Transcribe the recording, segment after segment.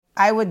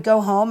I would go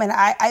home and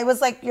I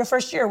was like your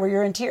first year where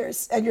you're in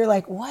tears and you're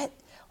like, what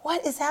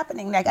is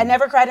happening? Like I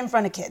never cried in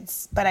front of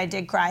kids, but I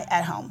did cry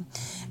at home.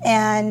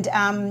 And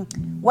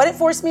what it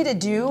forced me to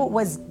do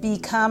was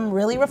become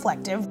really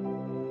reflective.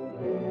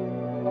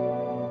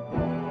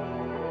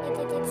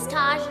 It's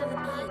Taj of the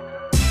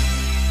Beat.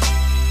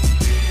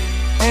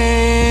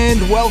 And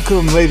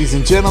welcome, ladies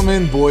and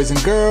gentlemen, boys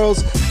and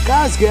girls,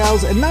 guys,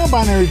 gals, and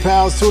non-binary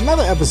pals to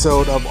another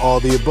episode of All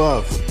the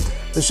Above,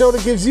 the show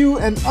that gives you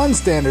an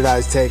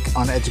unstandardized take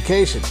on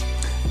education.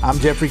 I'm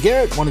Jeffrey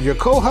Garrett, one of your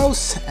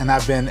co-hosts, and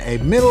I've been a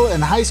middle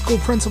and high school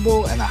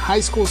principal and a high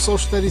school social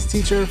studies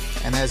teacher.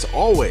 And as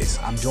always,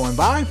 I'm joined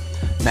by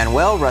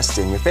Manuel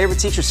Rustin, your favorite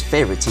teacher's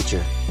favorite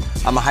teacher.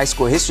 I'm a high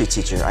school history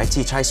teacher. I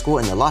teach high school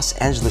in the Los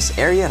Angeles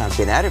area, and I've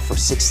been at it for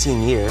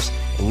 16 years.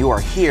 And you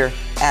are here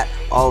at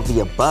All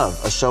the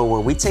Above, a show where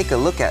we take a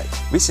look at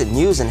recent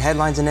news and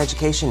headlines in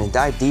education and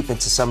dive deep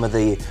into some of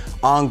the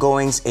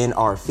ongoings in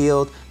our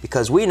field,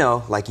 because we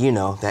know, like you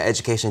know, that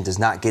education does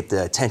not get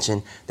the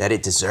attention that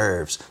it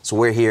deserves. So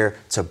we're here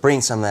to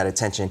bring some of that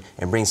attention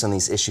and bring some of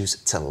these issues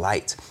to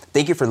light.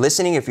 Thank you for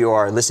listening. If you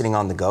are listening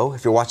on the go,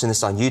 if you're watching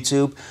this on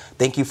YouTube,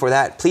 thank you for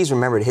that. Please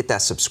remember to hit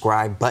that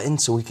subscribe button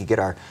so we can get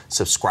our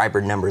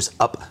subscriber numbers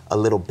up a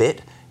little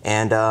bit.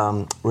 And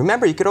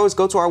remember, you could always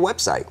go to our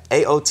website,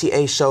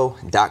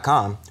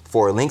 aotashow.com,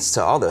 for links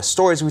to all the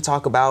stories we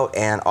talk about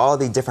and all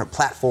the different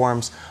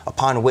platforms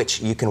upon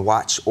which you can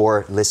watch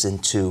or listen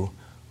to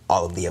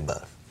all of the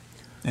above.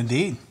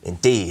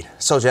 Indeed.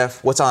 So,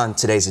 Jeff, what's on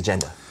today's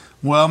agenda?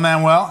 Well,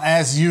 Manuel,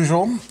 as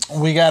usual,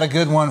 we got a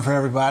good one for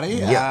everybody.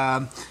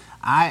 Yeah.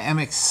 I am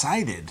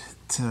excited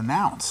to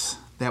announce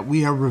that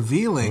we are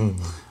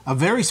revealing a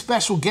very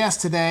special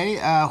guest today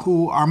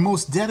who our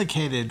most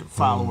dedicated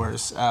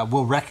followers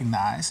will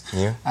recognize.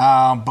 Yeah.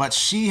 But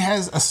she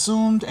has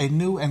assumed a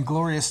new and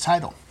glorious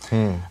title.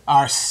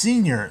 Our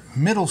senior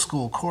middle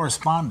school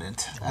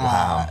correspondent,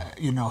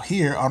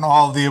 here on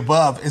All of the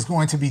Above, is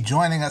going to be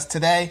joining us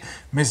today,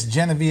 Miss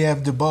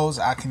Genevieve DuBose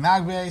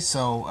Akinagbe.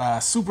 So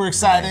super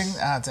exciting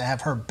to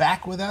have her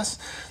back with us.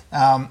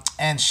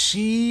 And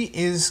she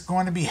is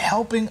going to be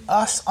helping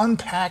us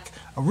unpack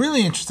a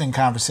really interesting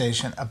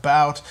conversation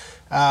about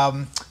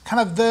kind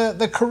of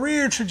the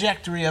career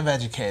trajectory of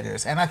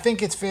educators. And I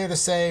think it's fair to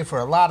say for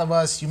a lot of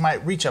us, you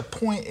might reach a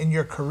point in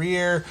your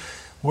career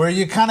where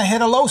you kind of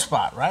hit a low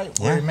spot, right?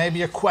 Yeah. Where maybe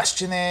you're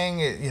questioning,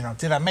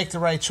 did I make the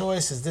right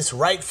choice? Is this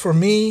right for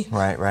me?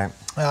 Right.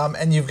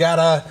 And you've got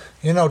to,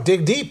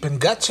 dig deep and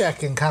gut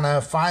check and kind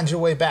of find your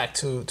way back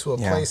to a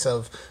place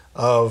of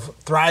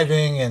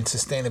thriving and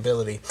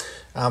sustainability.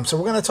 So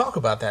we're going to talk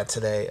about that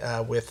today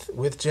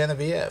with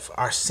Genevieve,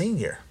 our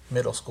senior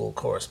middle school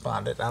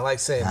correspondent. I like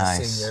saying the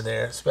senior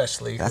there,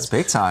 especially. That's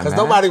big time, because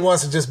nobody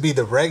wants to just be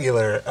the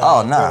regular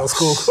middle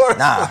school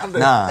correspondent.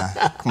 Nah.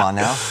 Come on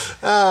now.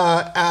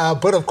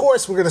 But of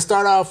course, we're going to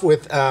start off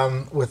with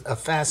a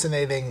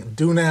fascinating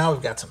Do Now.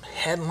 We've got some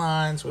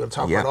headlines. We're going to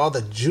talk about all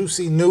the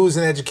juicy news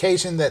in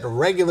education that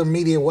regular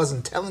media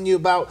wasn't telling you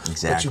about,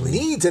 that you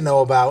need to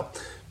know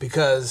about,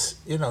 because,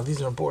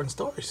 these are important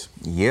stories.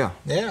 Yeah.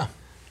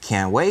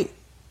 Can't wait.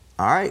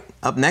 All right.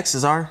 Up next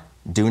is our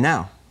Do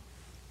Now.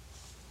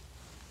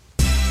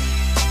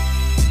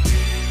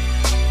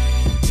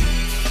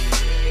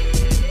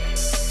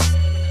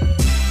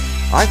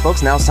 All right,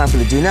 folks, now it's time for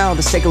the Do Now.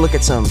 Let's take a look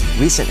at some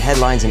recent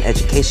headlines in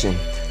education.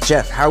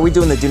 Jeff, how are we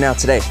doing the Do Now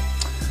today?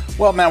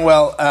 Well,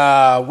 Manuel,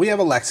 we have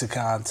a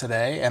lexicon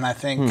today, and I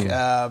think,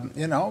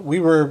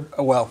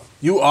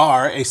 you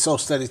are a social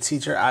studies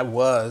teacher. I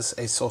was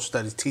a social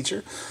studies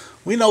teacher.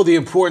 We know the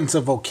importance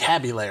of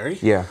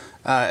vocabulary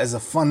as a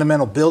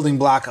fundamental building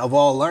block of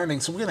all learning,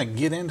 so we're going to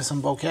get into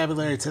some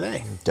vocabulary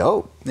today.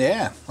 Dope.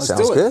 Yeah, let's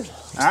Sounds do it. Good.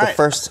 What's the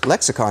first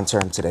lexicon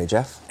term today,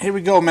 Jeff? Here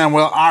we go,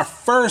 Manuel. Our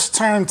first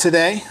term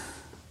today,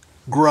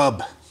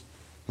 grub.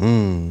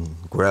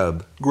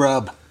 Grub.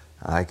 Grub.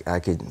 I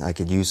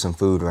could use some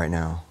food right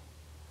now.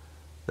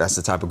 That's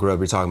the type of grub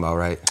you're talking about,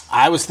 right?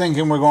 I was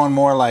thinking we're going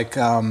more like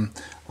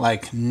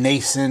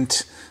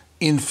nascent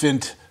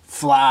infant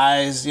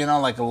flies,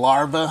 like a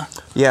larva.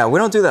 Yeah, we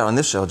don't do that on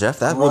this show, Jeff.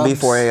 That will be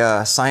for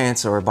a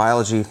science or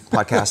biology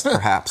podcast,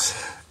 perhaps.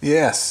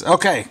 Yes.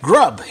 Okay.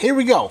 Grub. Here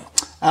we go.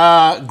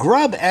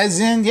 Grub, as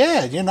in,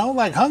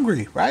 like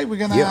hungry, right? We're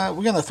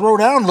gonna throw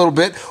down a little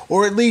bit,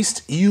 or at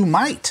least you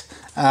might.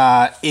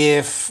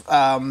 If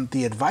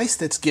the advice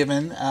that's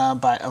given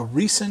by a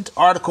recent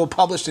article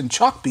published in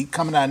Chalkbeat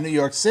coming out of New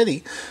York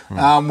City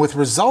with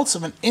results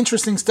of an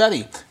interesting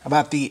study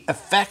about the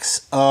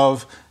effects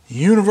of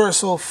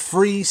universal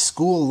free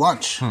school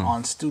lunch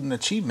on student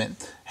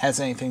achievement has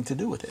anything to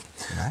do with it.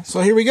 Nice. So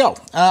here we go.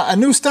 A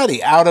new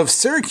study out of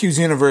Syracuse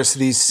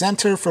University's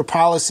Center for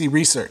Policy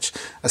Research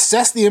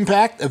assessed the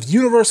impact of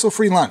universal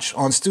free lunch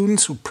on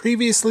students who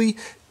previously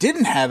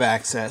didn't have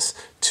access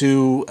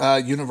to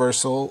a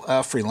universal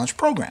free lunch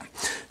program.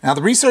 Now,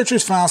 the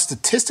researchers found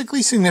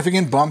statistically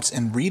significant bumps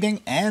in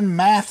reading and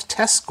math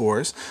test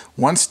scores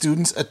once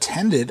students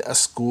attended a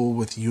school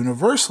with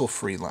universal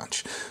free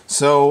lunch.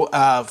 So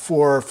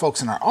for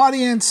folks in our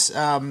audience,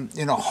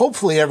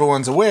 hopefully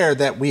everyone's aware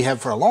that we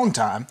have for a long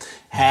time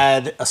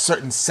had a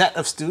certain set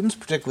of students,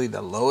 particularly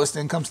the lowest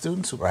income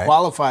students who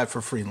qualify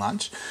for free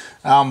lunch.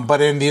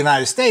 But in the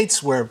United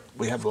States, where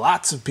we have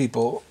lots of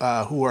people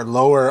who are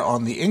lower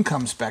on the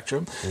income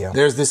spectrum,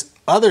 there's this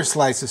other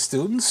slice of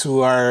students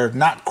who are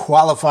not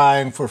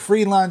qualifying for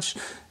free lunch,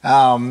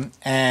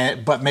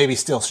 but maybe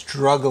still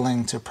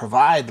struggling to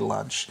provide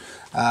lunch,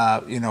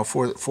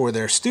 for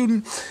their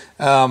student.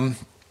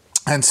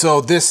 And so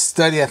this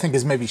study, I think,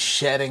 is maybe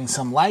shedding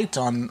some light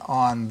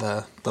on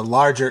the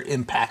larger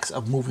impacts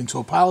of moving to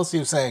a policy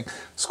of saying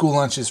school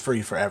lunch is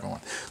free for everyone.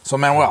 So,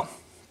 Manuel,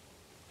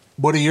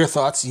 what are your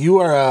thoughts? You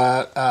are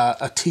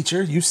a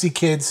teacher. You see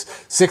kids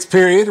sixth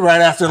period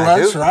right after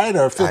lunch, right?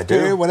 Or fifth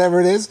period, whatever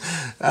it is.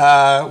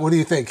 What do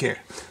you think here?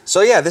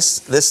 So yeah,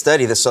 this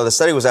study. The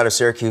study was out of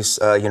Syracuse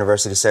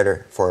University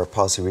Center for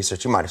Policy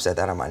Research. You might have said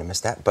that. I might have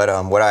missed that.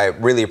 But what I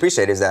really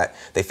appreciate is that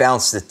they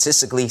found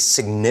statistically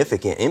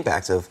significant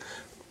impacts of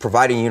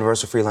providing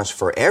universal free lunch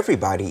for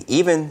everybody,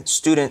 even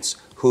students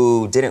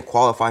who didn't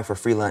qualify for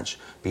free lunch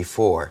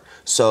before.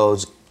 So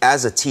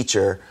as a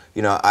teacher,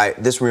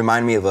 this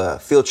reminded me of a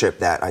field trip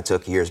that I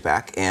took years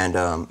back, and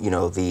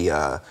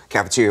the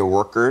cafeteria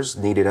workers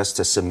needed us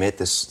to submit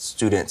the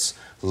students'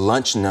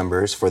 lunch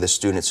numbers for the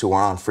students who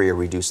are on free or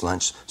reduced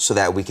lunch so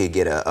that we could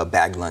get a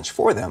bagged lunch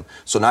for them.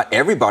 So not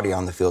everybody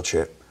on the field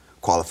trip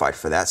qualified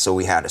for that. So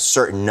we had a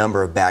certain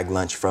number of bagged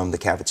lunch from the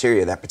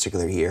cafeteria that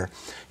particular year,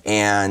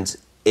 and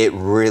it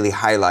really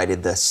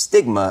highlighted the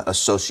stigma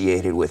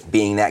associated with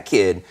being that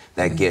kid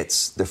that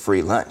gets the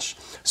free lunch.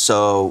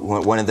 So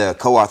one of the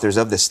co-authors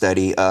of this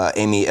study,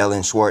 Amy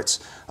Ellen Schwartz,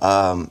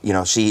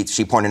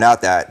 she pointed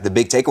out that the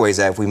big takeaway is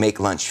that if we make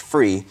lunch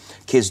free,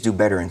 kids do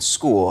better in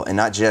school, and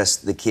not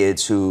just the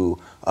kids who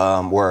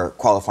were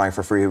qualifying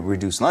for free or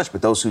reduced lunch,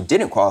 but those who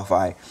didn't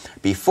qualify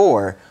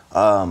before.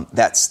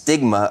 That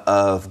stigma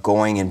of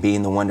going and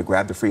being the one to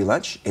grab the free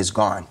lunch is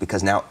gone,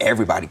 because now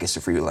everybody gets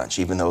the free lunch,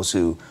 even those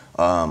who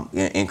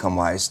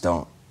income-wise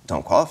don't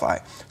qualify.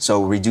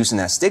 So reducing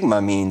that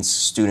stigma means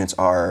students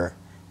are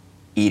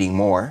eating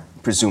more,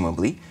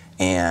 presumably,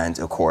 and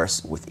of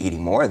course, with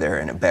eating more, they're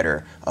in a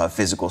better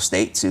physical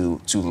state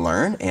to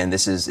learn. And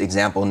this is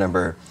example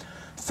number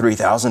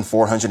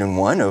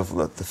 3,401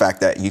 of the fact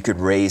that you could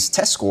raise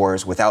test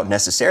scores without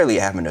necessarily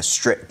having to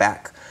strip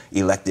back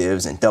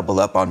electives and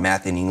double up on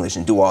math and English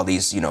and do all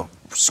these,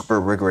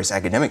 super rigorous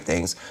academic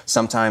things.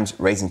 Sometimes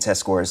raising test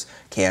scores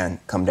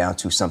can come down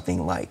to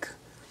something like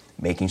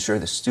making sure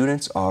the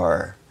students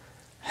are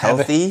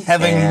healthy,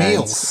 having and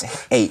meals,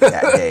 ate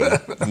that day.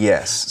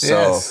 Yes.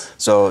 So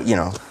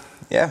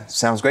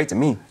sounds great to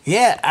me.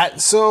 Yeah.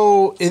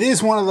 So it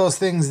is one of those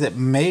things that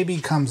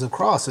maybe comes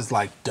across as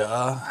like,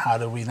 duh, how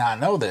do we not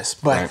know this?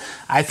 But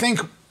I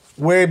think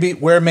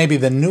where maybe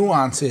the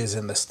nuance is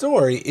in the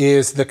story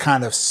is the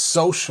kind of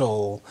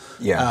social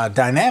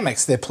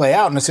dynamics that play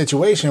out in a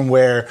situation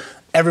where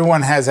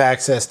everyone has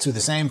access to the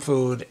same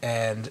food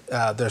and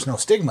there's no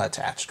stigma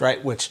attached,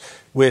 right?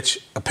 Which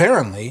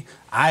apparently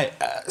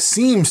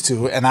seems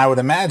to, and I would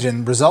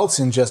imagine, results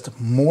in just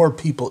more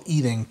people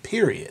eating,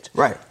 period.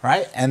 Right.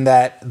 And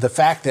that the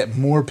fact that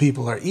more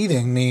people are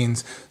eating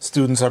means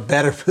students are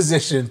better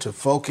positioned to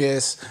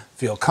focus,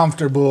 feel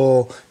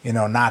comfortable,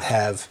 not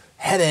have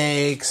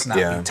headaches, not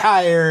be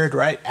tired,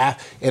 right?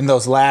 In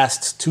those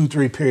last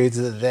 2-3 periods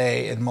of the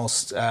day, in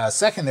most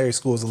secondary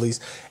schools at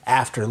least,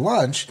 after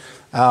lunch,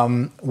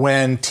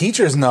 when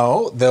teachers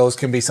know those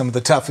can be some of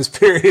the toughest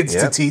periods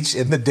to teach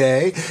in the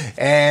day,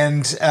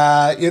 and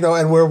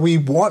and where we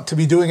want to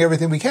be doing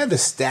everything we can to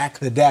stack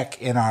the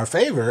deck in our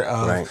favor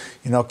of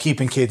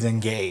keeping kids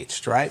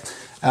engaged, right?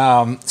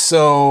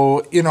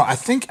 So I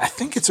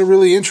think it's a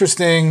really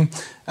interesting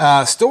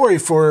story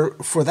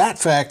for that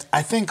fact.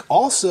 I think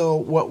also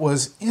what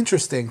was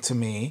interesting to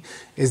me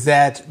is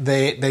that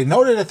they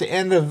noted at the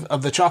end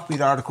of the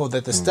Chalkbeat article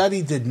that the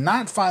study did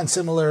not find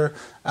similar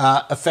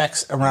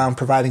effects around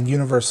providing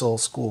universal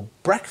school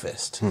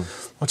breakfast,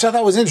 which I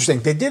thought was interesting.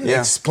 They didn't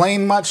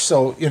explain much,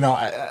 so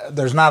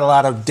there's not a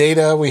lot of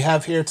data we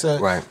have here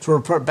to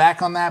report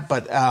back on that.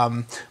 But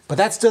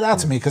that stood out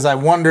to me because I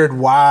wondered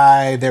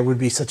why there would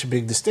be such a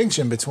big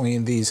distinction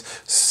between these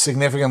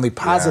significantly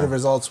positive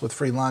results with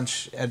free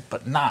lunch,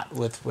 but not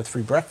with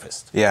free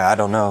breakfast. Yeah, I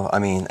don't know. I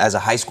mean, as a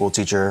high school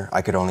teacher,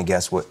 I could only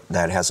guess what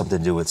that has something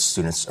to do with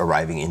students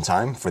arriving in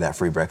time for that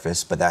free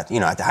breakfast. But that,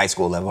 at the high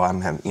school level,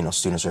 I'm having,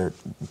 students are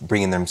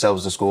bringing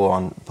themselves to school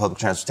on public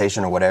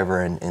transportation or whatever.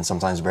 whatever, and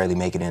sometimes barely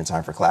make it in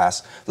time for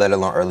class, let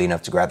alone early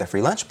enough to grab that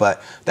free lunch.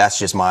 But that's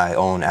just my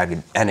own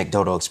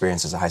anecdotal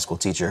experience as a high school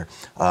teacher.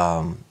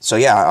 So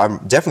yeah, I'm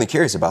definitely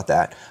curious about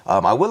that.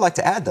 I would like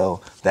to add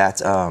though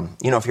that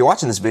if you're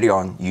watching this video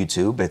on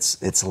YouTube,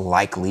 it's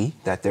likely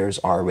that there's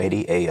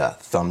already a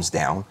thumbs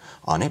down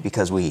on it,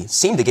 because we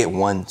seem to get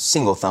one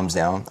single thumbs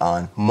down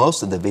on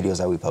most of the videos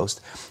that we post.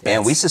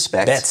 And we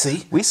suspect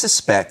we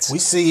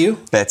see you.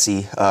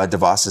 Betsy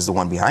DeVos is the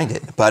one behind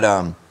it. But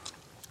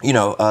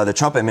the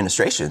Trump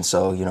administration,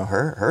 so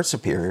her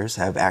superiors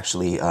have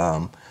actually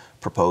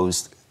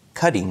proposed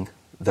cutting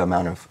the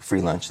amount of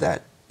free lunch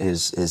that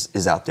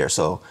is out there.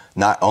 So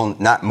not only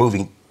not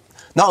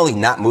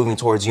moving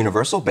towards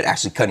universal, but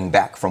actually cutting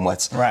back from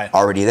what's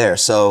already there.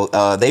 So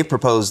they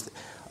proposed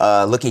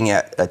looking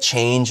at a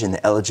change in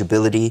the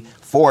eligibility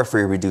for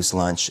free reduced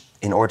lunch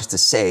in order to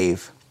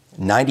save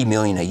 $90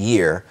 million a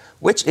year,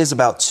 which is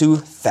about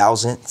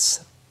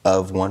 0.02%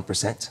 of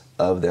 1%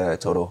 of the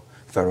total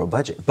federal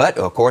budget. But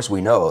of course,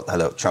 we know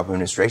the Trump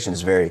administration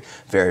is very,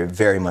 very,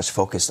 very much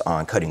focused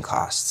on cutting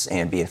costs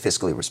and being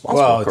fiscally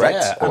responsible.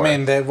 Correct? Yeah. I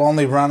mean, they've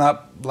only run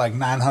up like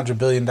 $900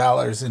 billion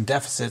in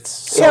deficits.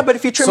 So, yeah, but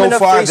if you trim enough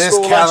free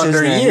school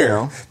lunches,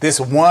 then, this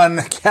one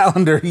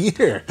calendar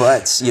year.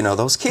 But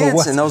those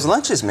kids and those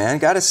lunches, man,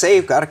 got to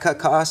save, got to cut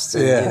costs,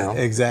 and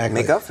exactly.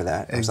 make up for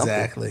that.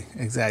 Exactly.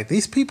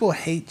 These people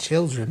hate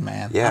children,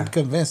 man. Yeah. I'm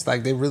convinced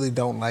they really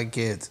don't like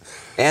kids.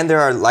 And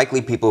there are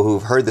likely people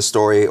who've heard the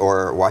story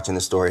or watching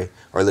the story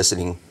or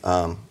listening.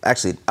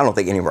 Actually, I don't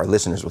think any of our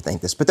listeners would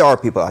think this, but there are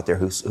people out there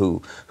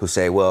who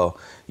say, well,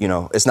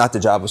 it's not the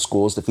job of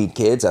schools to feed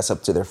kids. That's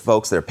up to their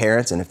folks, their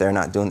parents, and if they're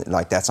not doing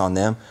it, that's on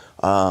them.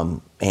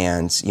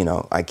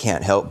 I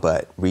can't help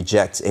but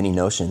reject any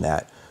notion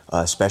that,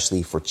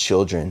 especially for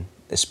children,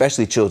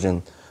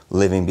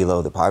 living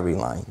below the poverty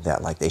line,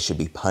 that they should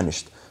be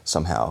punished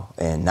somehow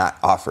and not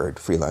offered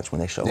free lunch when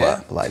they show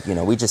up.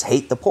 We just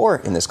hate the poor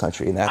in this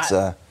country, and that's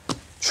a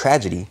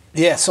tragedy.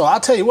 Yeah, so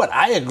I'll tell you what,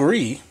 I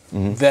agree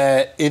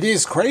that it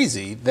is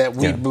crazy that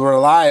we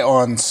rely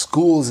on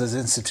schools as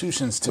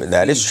institutions to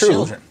feed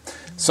children.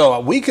 So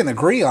we can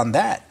agree on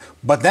that.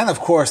 But then, of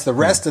course, the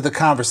rest of the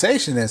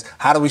conversation is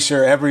how do we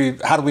ensure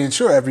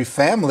every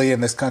family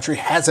in this country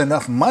has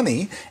enough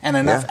money and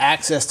enough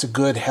access to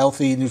good,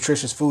 healthy,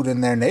 nutritious food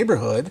in their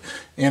neighborhood,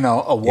 a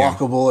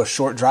walkable or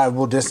short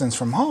drivable distance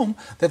from home,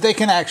 that they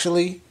can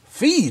actually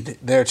feed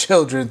their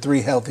children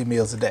 3 healthy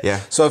meals a day. Yeah.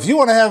 So if you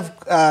want to have,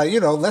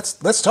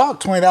 let's talk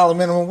 $20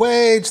 minimum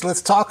wage.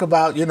 Let's talk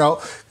about,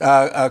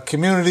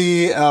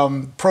 community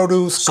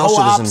produce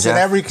co-ops in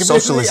every community.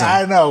 Socialism.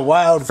 I know,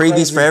 wild. Freebies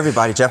crazy. for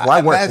everybody, Jeff.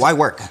 Why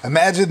work?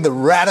 Imagine the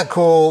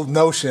radical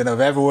notion of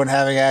everyone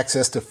having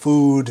access to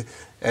food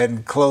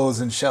and clothes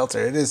and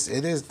shelter. It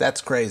is.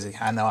 That's crazy.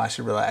 I know. I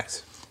should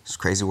relax. It's a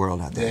crazy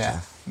world out there,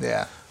 Jeff.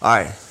 Yeah. All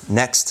right.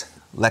 Next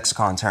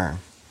lexicon term.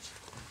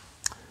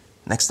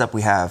 Next up,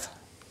 we have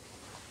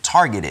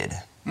targeted.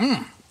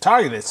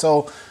 Targeted.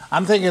 So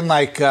I'm thinking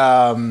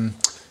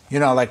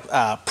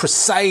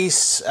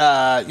precise.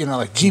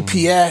 Like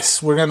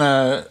GPS. We're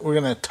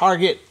gonna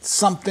target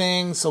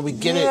something so we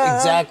get it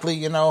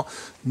exactly.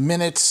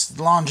 Minutes,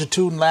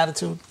 longitude, and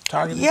latitude.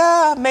 Targeted.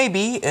 Yeah,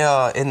 maybe.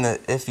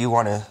 If you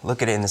want to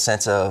look at it in the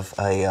sense of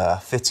a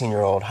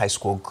 15-year-old high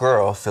school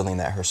girl feeling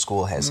that her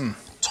school has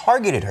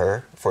targeted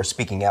her for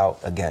speaking out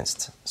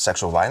against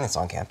sexual violence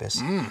on campus.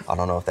 I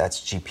don't know if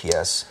that's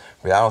GPS.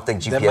 I don't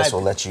think GPS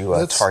will let you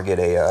target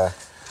a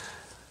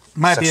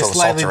might be a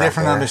slightly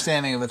different there.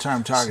 Understanding of the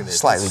term targeted.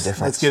 Slightly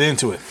different. Let's get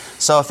into it.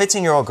 So a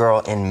 15-year-old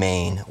girl in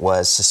Maine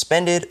was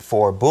suspended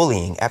for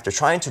bullying after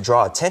trying to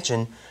draw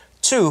attention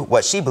to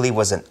what she believed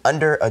was an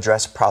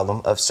under-addressed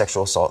problem of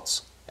sexual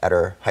assaults at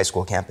her high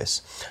school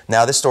campus.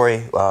 Now, this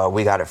story,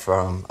 we got it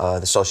from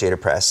the Associated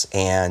Press,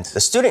 and the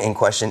student in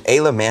question,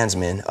 Ayla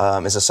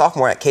Mansman, is a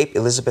sophomore at Cape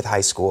Elizabeth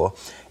High School,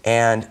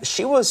 and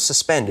she was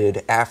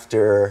suspended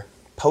after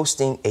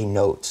posting a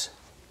note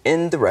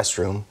in the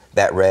restroom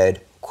that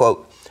read,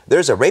 quote,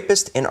 "There's a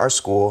rapist in our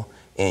school,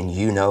 and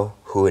you know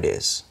who it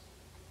is."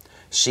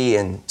 She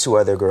and 2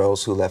 other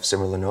girls who left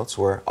similar notes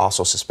were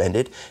also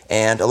suspended.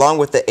 And along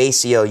with the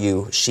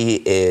ACLU,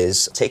 she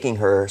is taking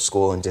her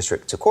school and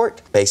district to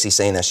court, basically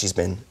saying that she's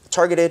been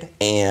targeted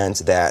and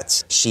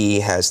that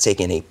she has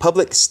taken a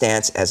public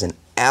stance as an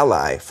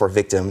ally for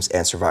victims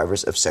and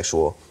survivors of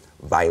sexual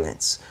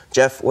violence.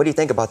 Jeff, what do you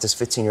think about this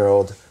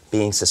 15-year-old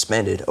being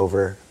suspended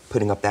over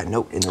putting up that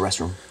note in the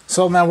restroom?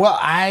 So, man, well,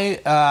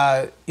 I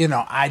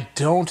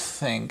don't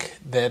think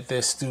that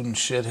this student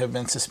should have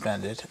been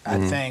suspended. I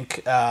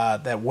think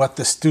that what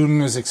the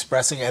student was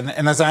expressing,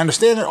 and as I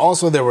understand it,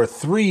 also there were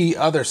 3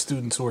 other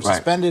students who were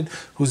suspended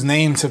whose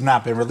names have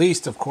not been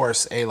released. Of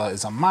course, Ayla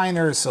is a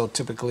minor, so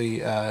typically,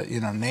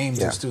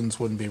 names of students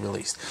wouldn't be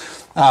released.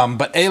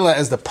 But Ayla,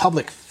 as the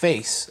public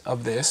face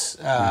of this,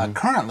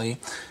 currently,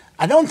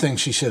 I don't think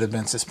she should have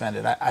been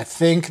suspended. I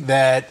think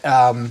that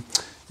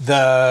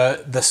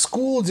the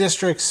school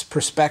district's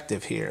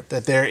perspective here,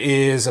 that there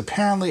is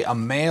apparently a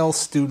male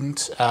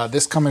student,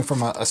 this coming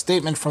from a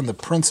statement from the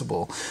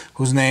principal,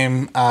 whose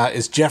name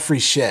is Jeffrey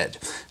Shedd,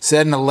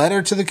 said in a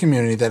letter to the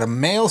community that a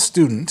male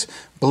student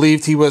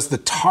believed he was the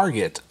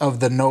target of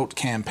the note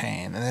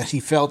campaign and that he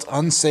felt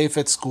unsafe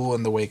at school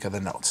in the wake of the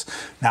notes.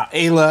 Now,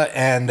 Ayla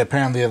and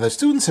apparently other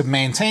students have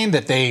maintained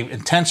that they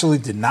intentionally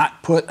did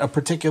not put a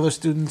particular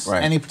student's,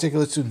 any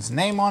particular student's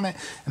name on it,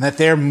 and that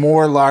they're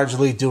more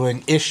largely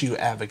doing issue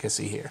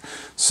advocacy here.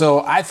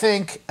 So I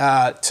think,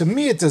 to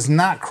me, it does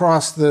not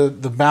cross the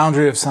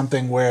boundary of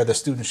something where the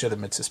student should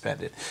have been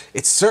suspended.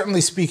 It's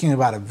certainly speaking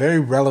about a very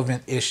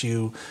relevant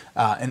issue,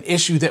 an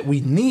issue that we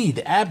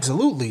need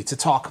absolutely to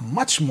talk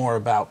much more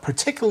about,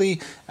 particularly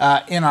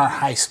in our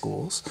high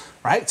schools,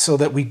 right? So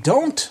that we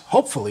don't,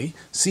 hopefully,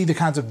 see the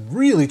kinds of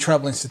really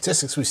troubling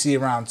statistics we see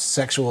around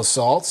sexual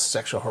assaults,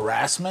 sexual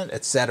harassment,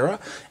 etc.,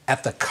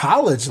 at the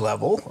college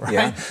level,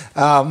 right?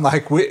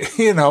 Like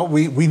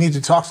we need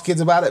to talk to kids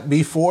about it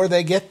before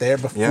they get there,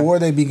 before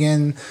they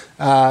begin,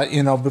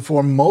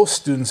 before most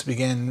students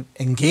begin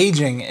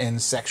engaging in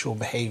sexual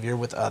behavior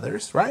with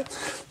others, right?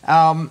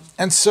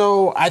 And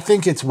so I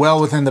think it's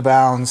well within the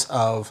bounds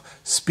of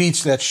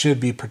speech that should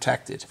be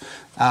protected.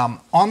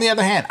 On the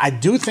other hand, I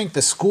do think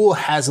the school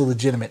has a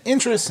legitimate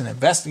interest in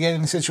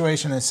investigating the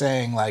situation and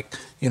saying, like,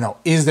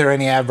 is there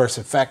any adverse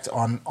effect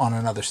on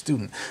another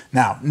student?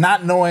 Now,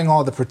 not knowing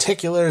all the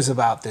particulars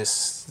about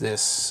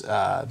this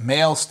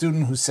male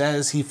student who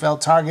says he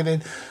felt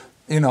targeted,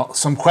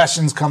 some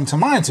questions come to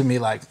mind to me,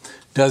 like,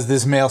 does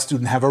this male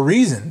student have a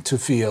reason to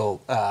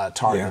feel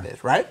targeted,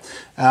 right?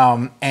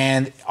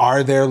 And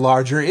are there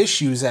larger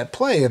issues at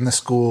play in the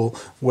school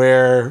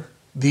where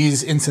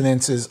these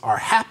incidences are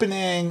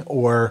happening,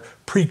 or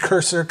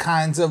precursor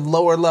kinds of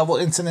lower level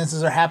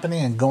incidences are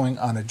happening and going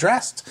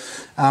unaddressed?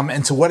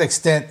 And to what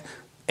extent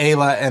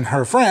Ayla and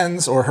her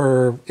friends or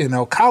her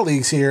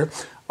colleagues here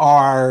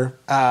are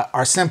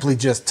simply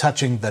just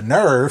touching the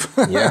nerve,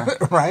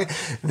 right?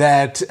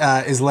 That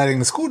is letting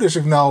the school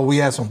district know we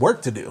have some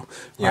work to do,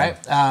 right?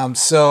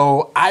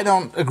 So I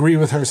don't agree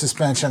with her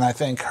suspension. I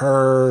think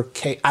her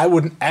case, I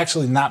would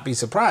actually not be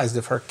surprised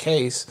if her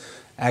case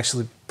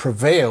actually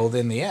prevailed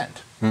in the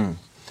end.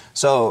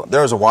 So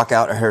there was a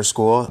walkout at her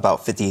school.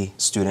 About 50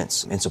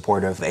 students in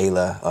support of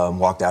Ayla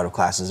walked out of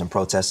classes in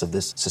protest of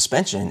this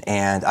suspension.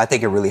 And I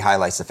think it really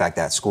highlights the fact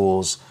that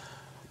schools,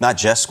 not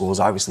just schools,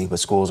 obviously, but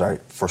schools are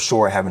for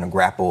sure having to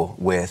grapple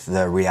with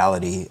the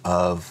reality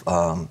of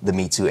the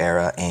Me Too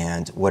era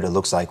and what it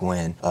looks like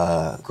when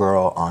a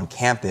girl on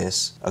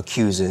campus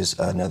accuses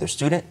another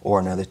student or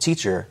another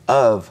teacher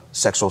of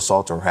sexual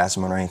assault or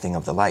harassment or anything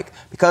of the like.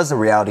 Because the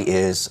reality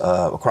is,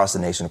 across the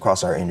nation,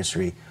 across our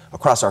industry,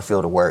 across our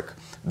field of work,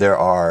 there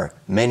are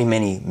many,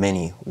 many,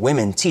 many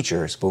women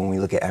teachers, but when we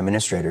look at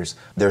administrators,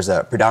 there's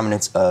a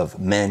predominance of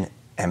men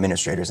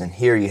administrators. And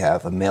here you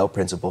have a male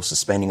principal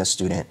suspending a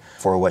student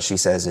for what she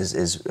says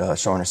is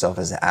showing herself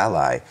as an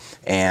ally.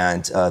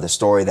 And the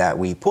story that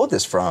we pulled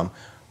this from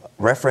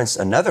referenced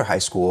another high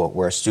school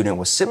where a student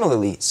was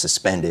similarly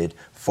suspended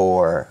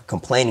for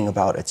complaining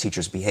about a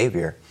teacher's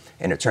behavior.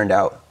 And it turned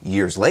out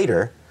years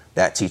later,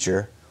 that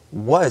teacher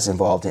was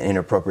involved in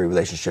inappropriate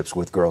relationships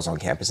with girls on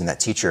campus, and that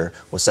teacher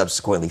was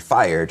subsequently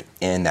fired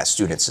and that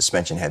student's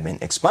suspension had been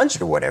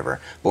expunged or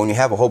whatever. But when you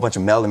have a whole bunch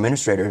of male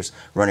administrators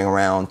running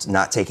around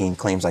not taking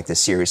claims like this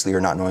seriously or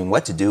not knowing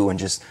what to do and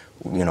just,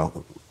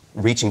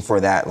 reaching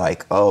for that,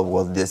 like, oh,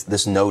 well,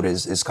 this note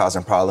is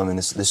causing a problem and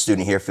this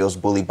student here feels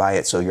bullied by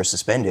it, so you're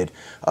suspended,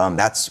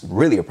 that's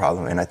really a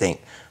problem. And I think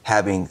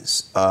having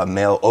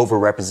male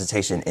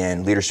overrepresentation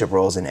in leadership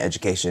roles in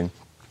education,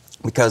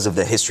 because of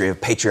the history of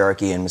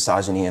patriarchy and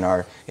misogyny in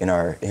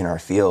our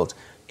field,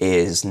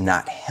 is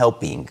not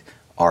helping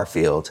our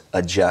field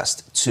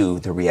adjust to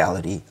the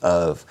reality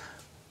of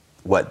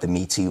what the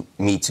Me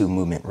Too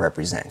movement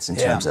represents in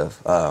terms of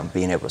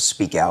being able to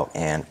speak out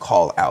and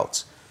call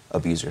out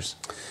abusers.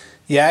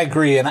 Yeah, I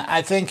agree, and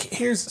I think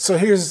here's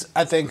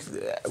I think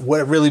what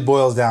it really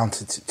boils down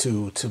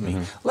to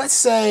me. Let's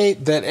say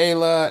that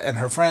Ayla and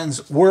her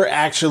friends were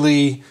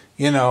actually,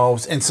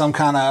 in some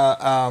kind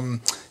of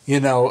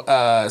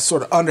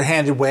sort of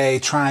underhanded way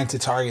trying to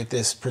target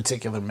this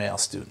particular male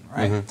student,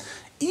 right?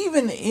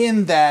 Even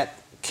in that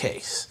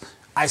case,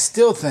 I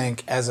still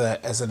think as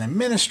an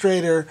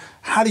administrator,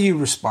 how do you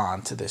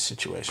respond to this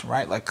situation,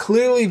 right? Like,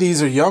 clearly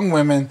these are young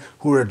women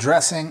who are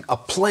addressing a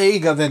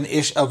plague of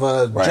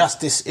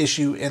justice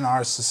issue in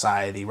our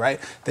society, right?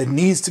 That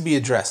needs to be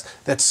addressed,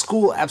 that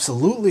school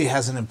absolutely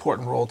has an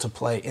important role to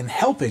play in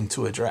helping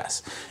to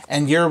address.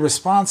 And your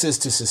response is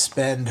to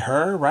suspend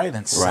her, right?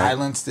 And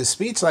silence this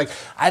speech. Like,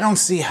 I don't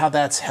see how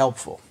that's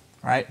helpful.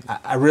 Right?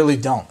 I really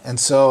don't. And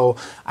so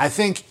I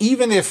think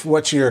even if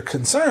what your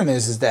concern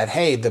is that,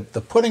 hey,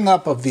 the putting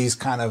up of these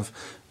kind of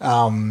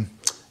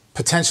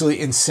potentially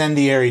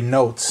incendiary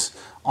notes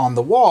on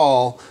the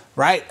wall,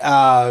 right,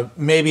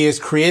 maybe is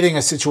creating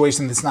a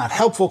situation that's not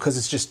helpful because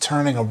it's just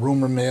turning a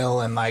rumor mill.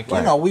 And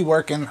we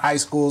work in high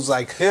schools,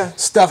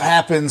 stuff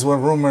happens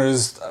when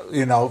rumors,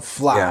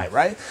 fly,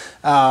 right?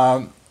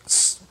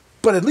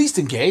 but at least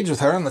engage with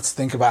her and let's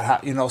think about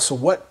how, so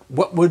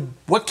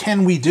what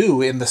can we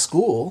do in the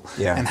school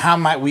and how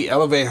might we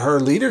elevate her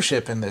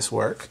leadership in this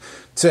work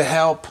to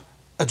help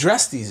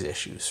address these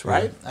issues,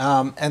 right?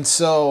 And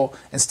so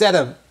instead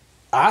of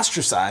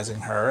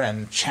ostracizing her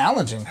and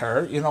challenging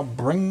her,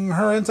 bring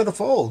her into the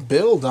fold,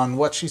 build on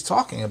what she's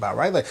talking about,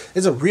 right? Like,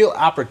 it's a real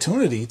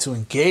opportunity to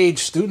engage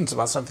students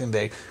about something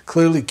they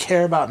clearly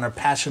care about and are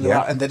passionate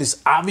about, and that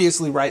is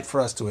obviously right for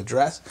us to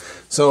address.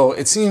 So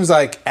it seems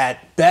like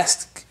at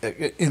best,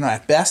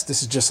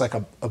 this is just like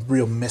a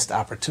real missed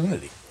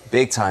opportunity.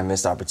 Big time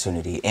missed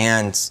opportunity.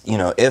 And,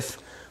 if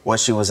what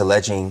she was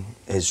alleging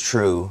is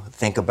true,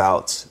 think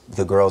about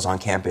the girls on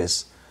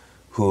campus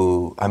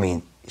who,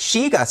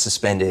 she got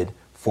suspended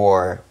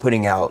for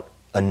putting out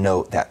a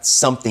note that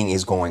something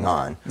is going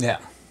on. Yeah.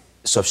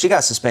 So if she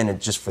got suspended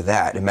just for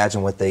that,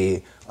 imagine what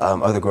the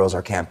other girls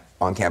on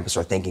campus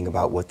are thinking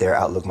about what their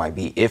outlook might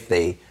be if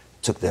they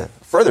took the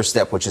further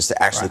step, which is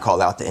to actually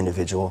call out the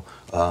individual,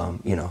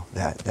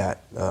 that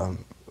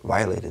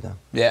violated them.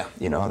 Yeah.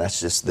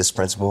 That's just this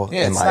principle,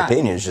 in my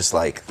opinion, is just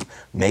like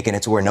making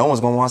it to where no one's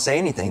going to want to say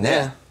anything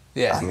there.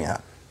 Yeah.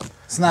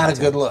 It's not a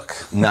good look.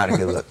 Not a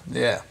good look.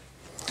 Yeah.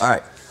 All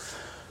right.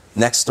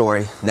 Next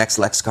story, next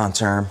lexicon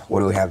term. What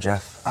do we have,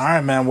 Jeff? All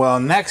right, man. Well,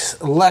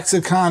 next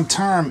lexicon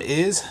term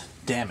is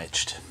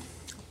damaged.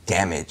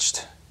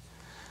 Damaged.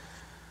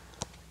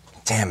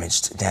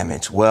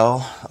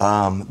 Well,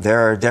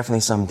 there are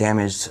definitely some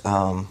damaged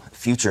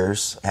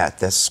futures at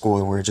this school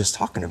we were just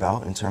talking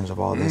about in terms of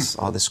all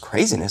this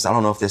craziness. I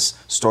don't know if this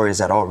story is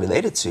at all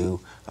related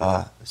to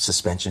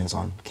suspensions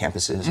on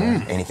campuses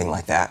or anything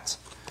like that.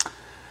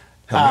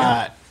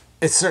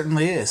 It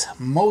certainly is.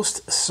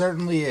 Most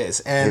certainly is.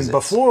 And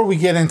before we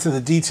get into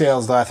the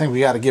details, though, I think we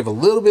got to give a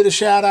little bit of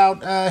shout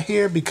out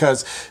here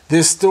because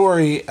this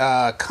story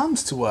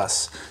comes to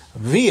us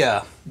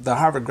via the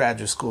Harvard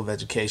Graduate School of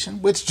Education,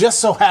 which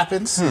just so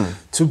happens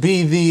to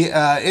be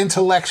the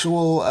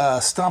intellectual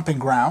stomping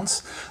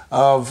grounds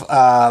of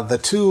the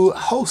two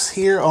hosts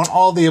here on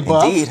All the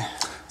Above. Indeed.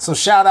 So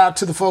shout out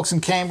to the folks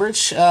in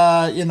Cambridge.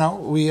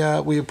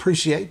 We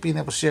appreciate being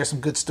able to share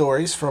some good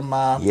stories from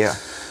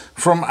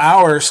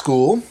our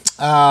school.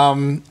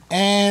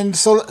 And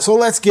so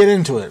let's get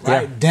into it,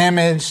 right? Yeah.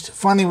 Damaged.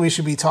 Funny we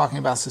should be talking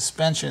about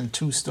suspension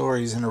 2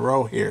 stories in a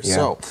row here. Yeah.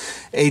 So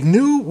a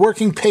new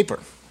working paper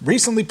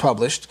recently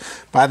published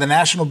by the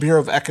National Bureau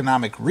of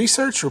Economic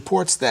Research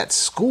reports that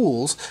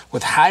schools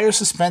with higher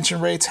suspension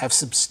rates have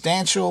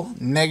substantial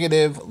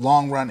negative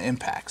long-run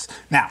impacts.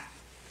 Now,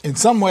 in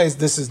some ways,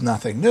 this is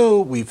nothing new.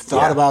 We've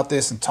thought about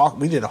this and talked.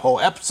 We did a whole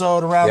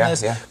episode around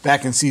this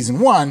back in season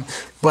 1.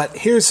 But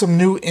here's some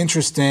new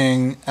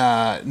interesting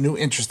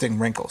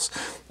wrinkles.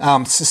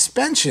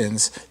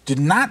 Suspensions did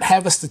not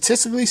have a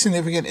statistically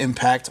significant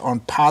impact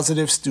on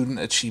positive student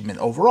achievement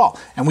overall.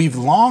 And we've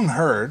long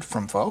heard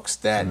from folks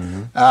that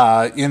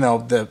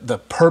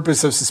the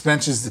purpose of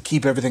suspensions is to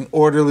keep everything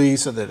orderly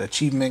so that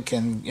achievement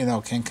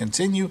can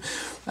continue.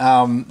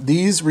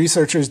 These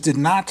researchers did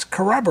not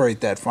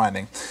corroborate that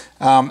finding.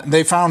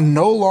 They found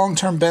no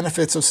long-term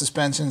benefits of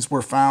suspensions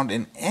were found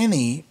in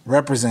any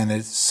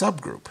represented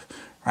subgroup,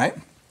 right?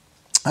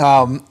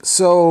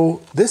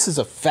 So this is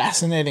a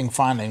fascinating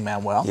finding,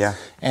 Manuel. Yeah.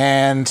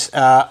 And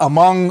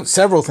among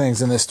several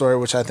things in this story,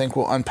 which I think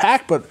we'll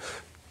unpack, but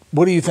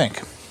what do you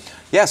think?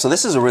 Yeah, so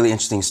this is a really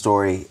interesting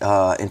story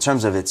in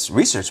terms of its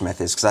research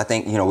methods, because I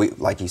think,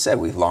 like you said,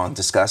 we've long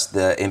discussed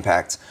the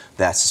impact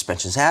that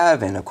suspensions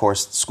have, and of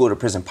course,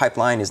 school-to-prison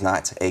pipeline is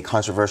not a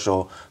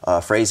controversial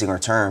phrasing or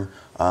term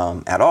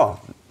at all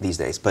these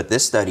days. But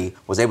this study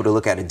was able to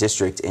look at a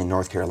district in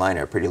North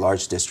Carolina, a pretty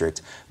large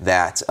district,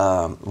 that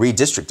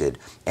redistricted,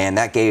 and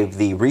that gave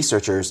the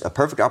researchers a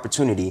perfect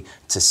opportunity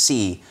to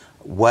see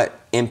what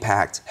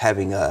impact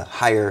having a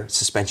higher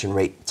suspension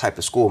rate type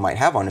of school might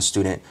have on a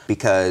student,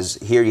 because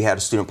here you had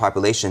a student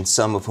population,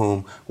 some of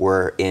whom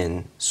were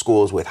in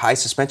schools with high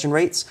suspension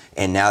rates,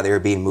 and now they were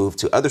being moved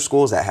to other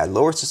schools that had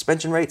lower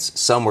suspension rates.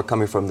 Some were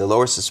coming from the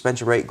lower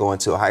suspension rate going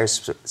to a higher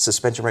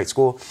suspension rate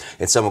school,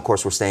 and some, of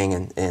course, were staying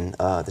in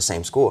the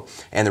same school.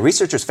 And the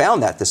researchers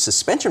found that the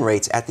suspension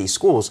rates at these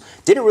schools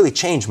didn't really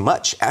change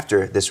much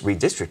after this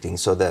redistricting.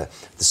 So the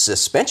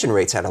suspension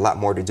rates had a lot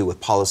more to do with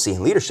policy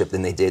and leadership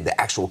than they did the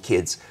actual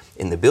kids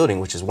in the building,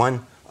 which is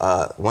one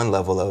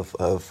level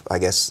of I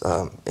guess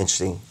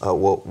interesting.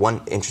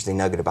 One interesting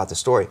nugget about the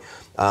story.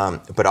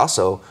 But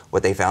also,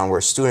 what they found were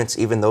students,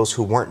 even those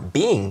who weren't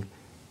being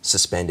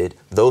suspended,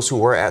 those who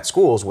were at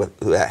schools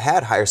that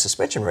had higher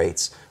suspension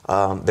rates,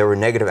 there were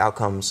negative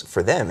outcomes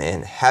for them.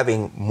 And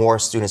having more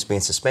students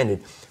being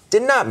suspended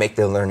did not make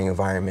the learning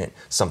environment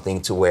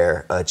something to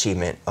where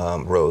achievement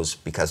rose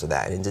because of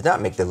that. It did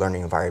not make the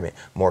learning environment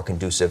more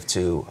conducive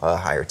to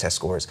higher test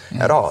scores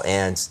at all.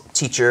 And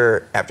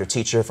teacher after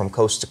teacher from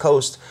coast to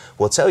coast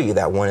will tell you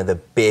that one of the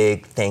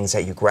big things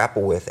that you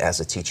grapple with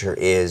as a teacher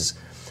is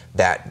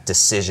that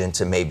decision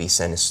to maybe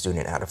send a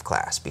student out of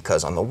class,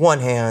 because on the one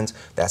hand,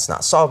 that's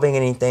not solving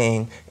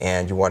anything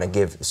and you want to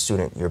give the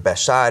student your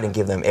best shot and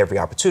give them every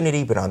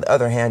opportunity, but on the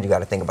other hand, you got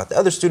to think about the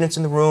other students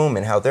in the room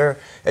and how their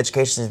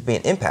education is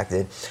being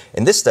impacted.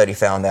 And this study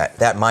found that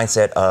that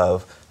mindset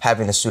of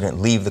having a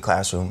student leave the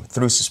classroom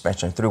through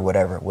suspension, through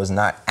whatever, was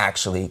not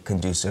actually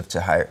conducive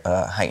to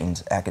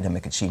heightened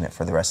academic achievement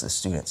for the rest of the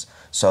students.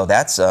 So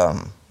that's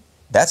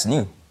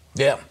new.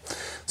 Yeah.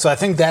 So I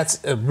think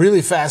that's a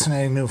really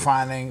fascinating new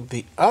finding.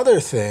 The other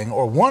thing,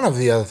 or one of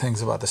the other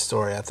things about the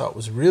story I thought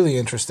was really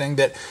interesting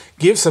that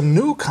gives some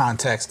new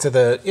context to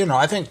the,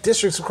 I think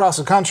districts across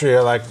the country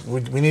are like,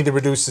 we need to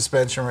reduce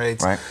suspension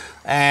rates. Right.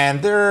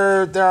 And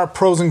there are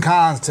pros and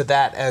cons to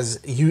that as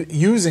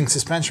using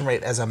suspension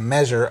rate as a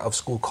measure of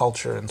school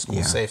culture and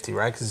school safety,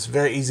 right? Because it's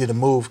very easy to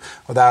move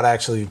without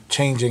actually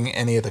changing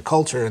any of the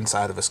culture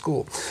inside of a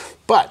school.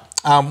 But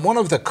one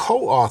of the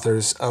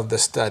co-authors of the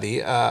study,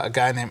 a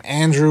guy named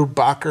Andrew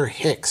Bacher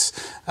Hicks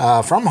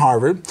from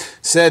Harvard,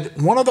 said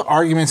one of the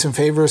arguments in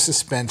favor of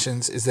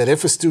suspensions is that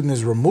if a student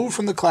is removed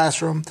from the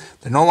classroom,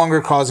 they're no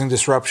longer causing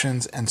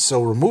disruptions, and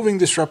so removing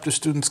disruptive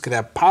students could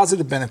have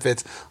positive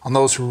benefits on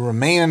those who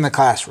remain in the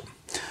classroom.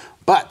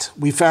 But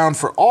we found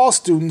for all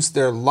students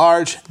there are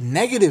large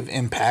negative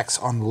impacts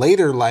on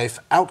later life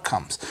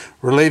outcomes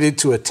related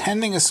to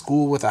attending a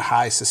school with a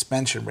high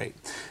suspension rate.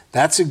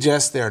 That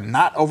suggests there are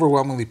not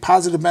overwhelmingly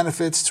positive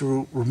benefits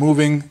to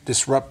removing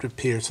disruptive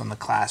peers from the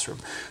classroom.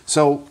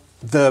 So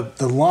the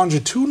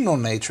longitudinal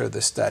nature of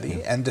the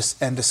study and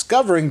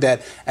discovering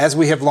that, as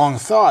we have long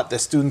thought, that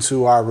students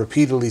who are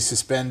repeatedly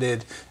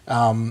suspended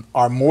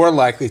are more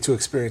likely to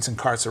experience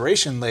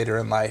incarceration later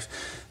in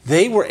life,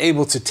 they were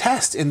able to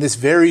test in this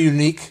very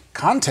unique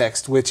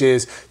context, which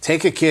is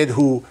take a kid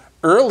who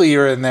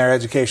earlier in their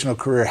educational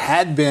career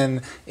had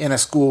been in a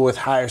school with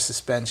higher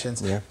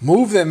suspensions,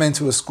 move them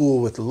into a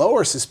school with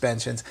lower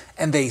suspensions,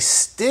 and they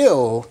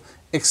still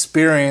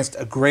experienced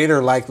a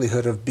greater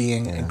likelihood of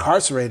being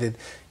incarcerated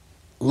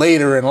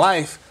later in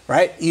life,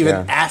 right?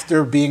 Even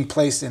after being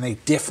placed in a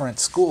different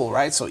school,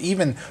 right? So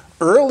even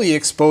early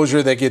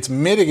exposure that gets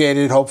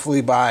mitigated,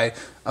 hopefully by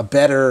a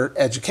better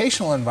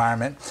educational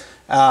environment,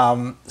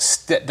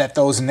 that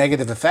those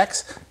negative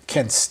effects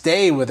can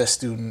stay with a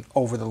student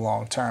over the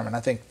long term. And I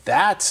think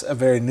that's a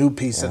very new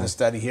piece of the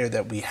study here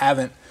that we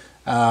haven't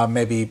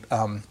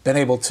been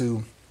able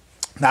to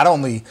not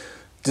only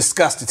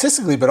discuss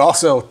statistically, but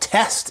also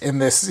test in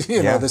this,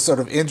 this sort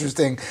of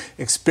interesting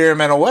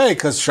experimental way,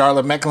 because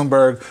Charlotte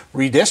Mecklenburg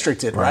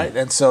redistricted, right?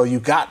 And so you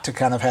got to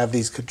kind of have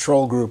these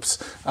control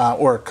groups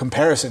or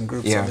comparison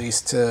groups at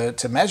least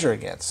to measure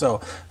against. So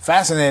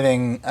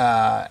fascinating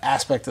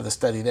aspect of the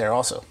study there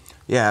also.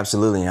 Yeah,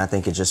 absolutely. And I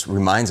think it just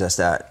reminds us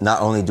that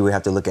not only do we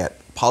have to look at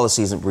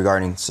policies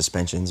regarding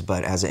suspensions,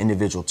 but as an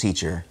individual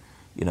teacher,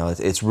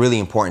 it's really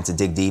important to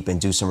dig deep and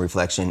do some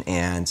reflection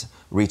and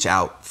reach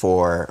out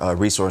for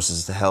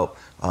resources to help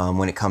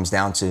when it comes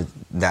down to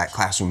that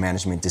classroom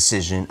management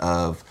decision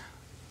of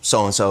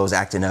so-and-so is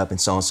acting up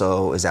and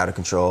so-and-so is out of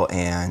control,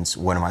 and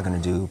what am I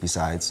going to do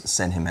besides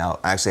send him out?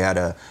 I actually had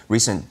a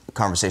recent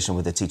conversation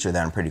with a teacher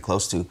that I'm pretty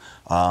close to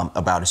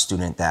about a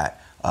student that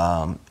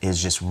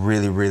is just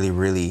really, really,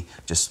 really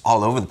just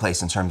all over the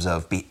place in terms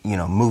of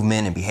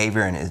movement and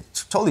behavior, and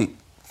it's totally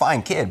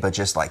fine kid, but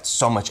just like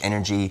so much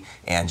energy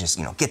and just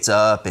gets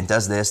up and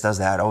does this, does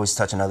that, always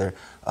touching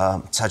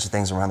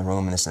things around the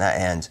room and this and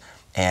that,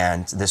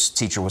 and this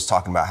teacher was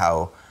talking about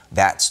how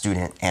that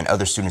student and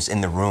other students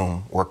in the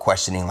room were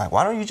questioning, like,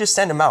 why don't you just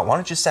send him out? Why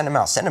don't you send him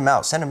out? Send him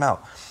out, send him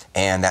out.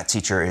 And that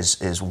teacher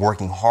is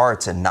working hard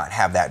to not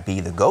have that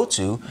be the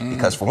go-to,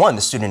 because for one,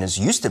 the student is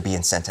used to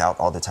being sent out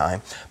all the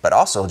time, but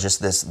also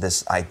just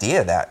this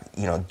idea that,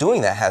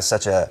 doing that has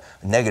such a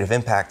negative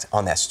impact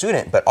on that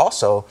student, but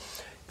also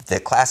the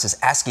class is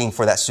asking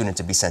for that student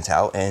to be sent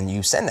out and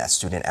you send that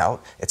student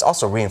out. It's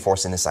also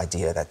reinforcing this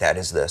idea that that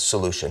is the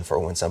solution for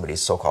when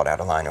somebody's so-called out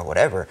of line or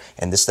whatever.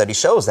 And this study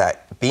shows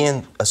that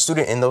being a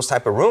student in those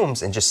type of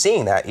rooms and just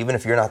seeing that, even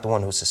if you're not the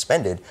one who's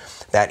suspended,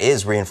 that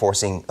is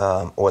reinforcing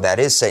or that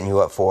is setting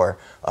you up for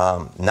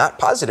not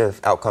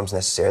positive outcomes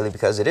necessarily,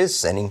 because it is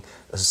sending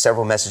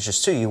several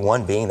messages to you.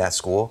 One being that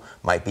school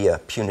might be a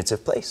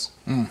punitive place.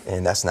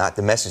 And that's not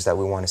the message that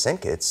we want to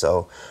send kids.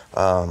 So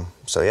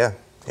yeah.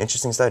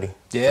 Interesting study,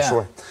 for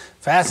sure.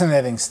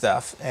 Fascinating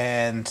stuff.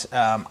 And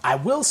I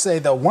will say,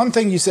 though, one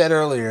thing you said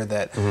earlier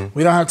that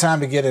we don't have time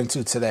to get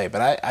into today,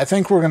 but I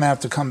think we're going to have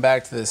to come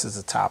back to this as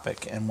a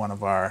topic in one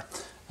of our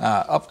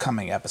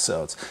upcoming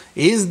episodes,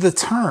 is the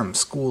term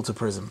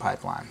school-to-prison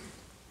pipeline,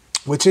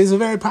 which is a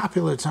very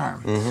popular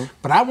term.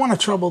 But I want to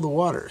trouble the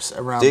waters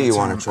around the term. Do you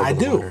want to trouble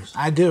the waters?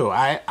 I do.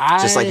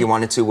 Just like you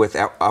wanted to with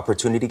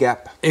opportunity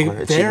gap? In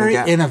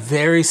a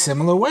very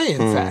similar way,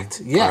 in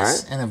fact.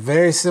 Yes, in a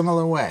very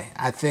similar way.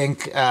 I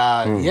think,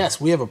 yes,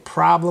 we have a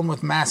problem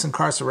with mass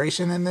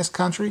incarceration in this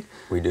country.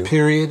 We do.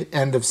 Period.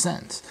 End of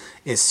sentence.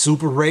 It's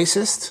super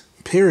racist.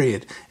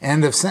 Period.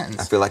 End of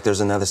sentence. I feel like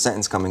there's another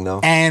sentence coming, though.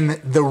 And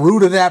the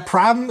root of that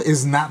problem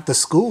is not the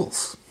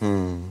schools.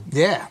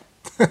 Yeah.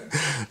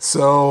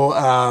 So,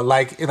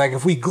 like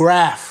if we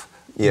graph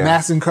Yeah.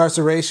 mass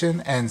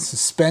incarceration and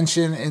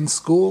suspension in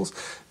schools,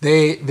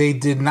 they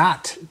did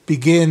not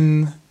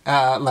begin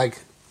like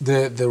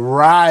the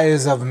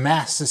rise of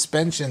mass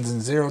suspensions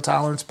and zero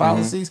tolerance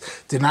policies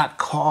did not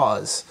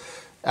cause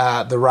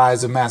the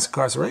rise of mass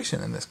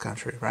incarceration in this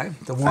country, right?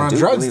 The war I on do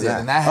drugs believe did, that.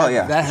 and that had,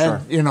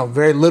 For had sure.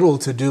 very little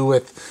to do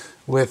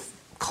with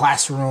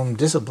classroom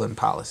discipline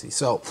policy.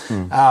 So.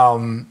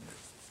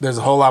 There's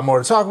a whole lot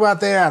more to talk about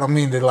there. I don't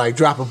mean to like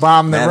drop a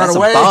bomb and then run that's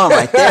away. a bomb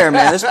right there,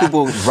 man. There's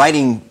people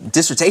writing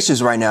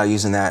dissertations right now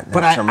using that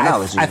But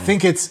terminology. I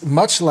think it's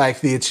much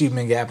like the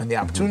achievement gap and the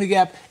opportunity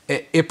gap.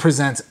 It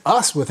presents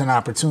us with an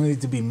opportunity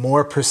to be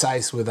more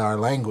precise with our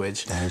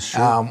language, That is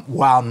true.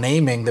 while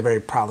naming the very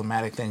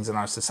problematic things in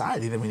our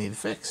society that we need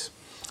to fix.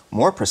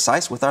 More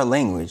precise with our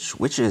language,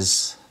 which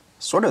is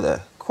sort of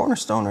the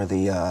cornerstone or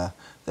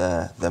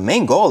the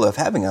main goal of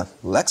having a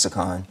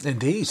lexicon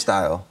Indeed.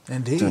 style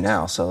Indeed. do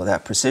now. So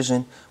that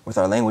precision with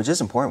our language is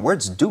important.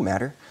 Words do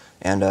matter,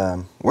 and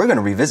we're going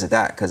to revisit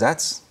that because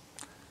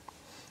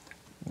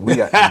we're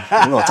going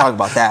to talk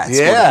about that. School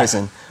to Yeah.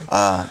 prison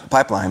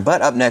pipeline.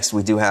 But up next,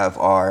 we do have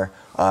our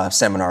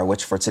seminar,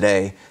 which for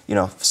today,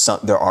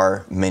 there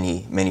are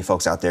many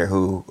folks out there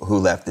who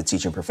left the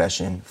teaching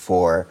profession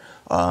for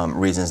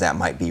reasons that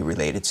might be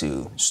related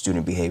to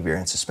student behavior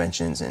and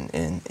suspensions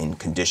and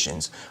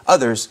conditions.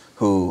 Others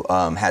who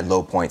had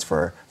low points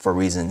for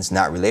reasons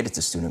not related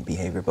to student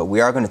behavior. But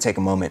we are going to take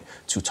a moment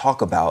to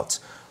talk about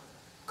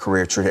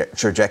career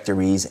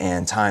trajectories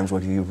and times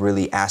where you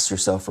really ask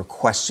yourself or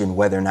question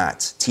whether or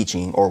not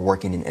teaching or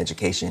working in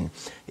education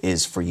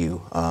is for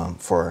you,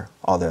 for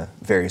all the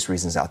various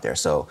reasons out there.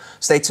 So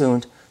stay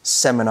tuned.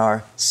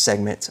 Seminar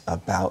segment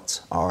about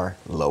our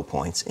low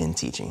points in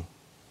teaching.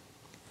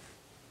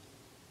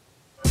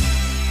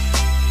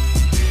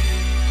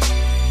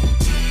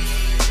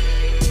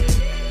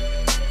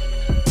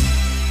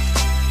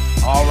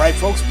 All right,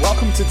 folks,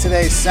 welcome to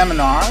today's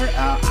seminar.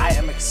 I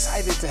am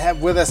excited to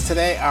have with us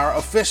today our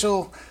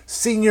official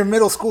senior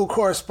middle school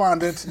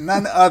correspondent,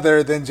 none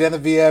other than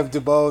Genevieve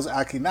DuBose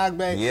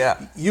Akinagbe. Yeah.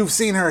 You've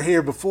seen her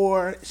here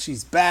before.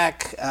 She's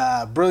back,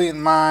 brilliant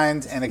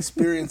mind and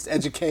experienced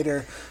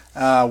educator,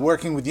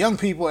 working with young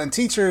people and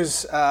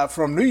teachers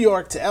from New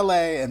York to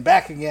LA and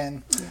back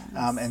again.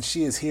 Yes. And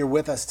she is here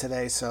with us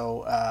today.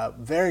 So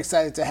very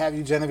excited to have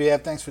you,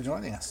 Genevieve. Thanks for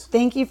joining us.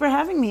 Thank you for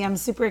having me. I'm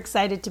super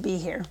excited to be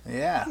here.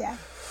 Yeah. Yeah.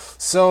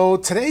 So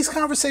today's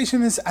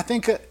conversation is, I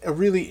think, a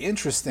really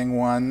interesting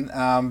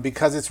one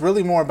because it's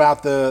really more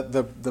about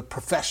the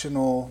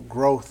professional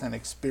growth and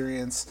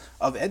experience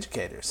of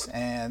educators.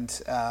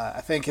 And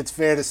I think it's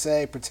fair to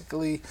say,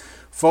 particularly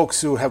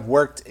folks who have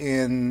worked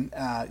in,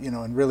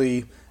 in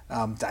really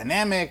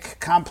dynamic,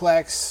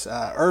 complex,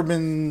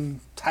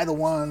 urban,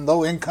 Title I,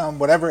 low income,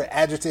 whatever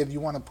adjective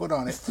you want to put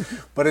on it,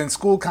 but in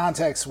school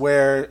contexts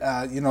where,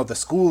 the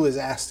school is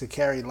asked to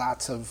carry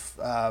lots of,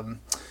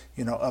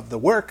 of the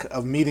work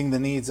of meeting the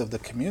needs of the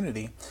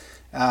community,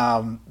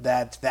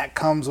 that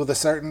comes with a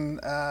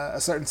certain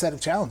set of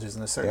challenges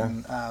and a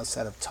certain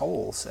set of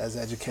tolls as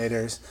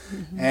educators.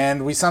 Mm-hmm.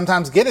 And we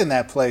sometimes get in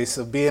that place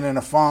of being in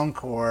a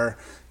funk or,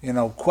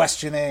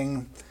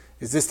 questioning,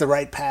 is this the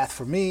right path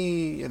for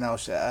me?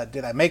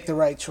 Did I make the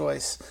right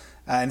choice?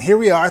 And here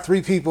we are,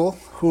 three people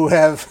who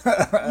have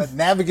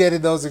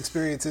navigated those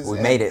experiences. We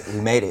made it.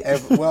 made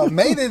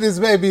it is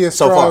maybe a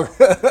So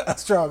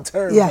strong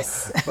term.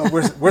 Yes. But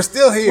we're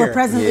still here. We're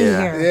presently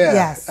here. Yeah.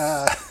 Yes.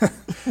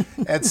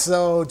 And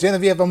so,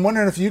 Genevieve, I'm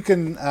wondering if you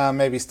can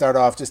maybe start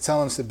off just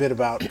telling us a bit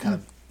about kind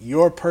of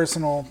your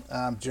personal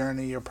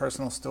journey, your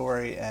personal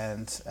story,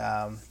 and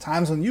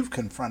times when you've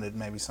confronted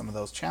maybe some of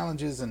those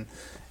challenges and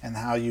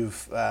how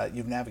you've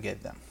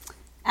navigated them.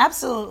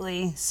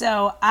 Absolutely.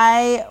 So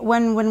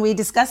when we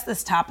discussed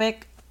this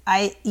topic,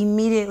 I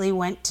immediately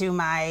went to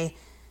my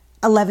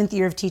 11th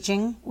year of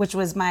teaching, which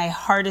was my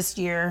hardest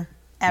year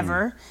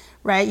ever,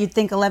 right? You'd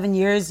think 11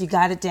 years, you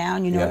got it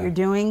down, you know what you're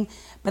doing.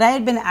 But I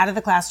had been out of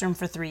the classroom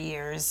for 3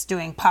 years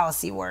doing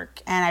policy work,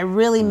 and I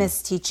really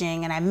missed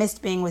teaching, and I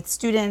missed being with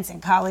students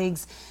and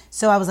colleagues.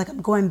 So I was like,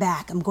 I'm going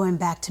back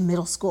to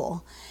middle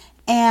school.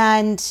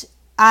 And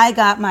I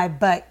got my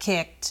butt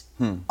kicked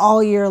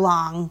all year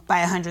long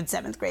by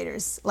 107th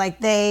graders. Like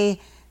they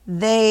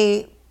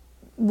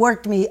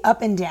worked me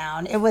up and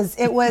down. It was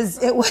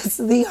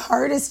the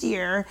hardest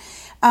year.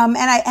 And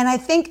I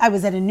think I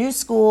was at a new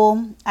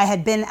school. I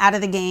had been out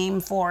of the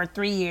game for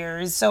 3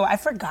 years, so I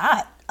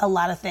forgot a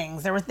lot of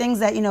things. There were things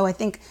that, I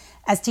think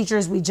as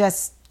teachers we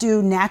just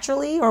do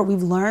naturally or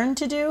we've learned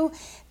to do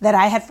that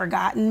I had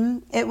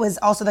forgotten. It was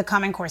also the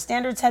Common Core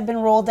standards had been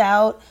rolled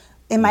out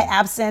in my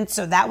absence,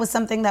 so that was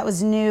something that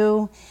was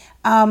new.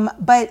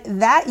 But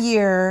that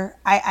year,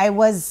 I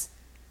was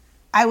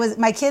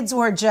my kids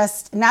were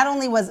just, not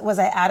only was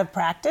I out of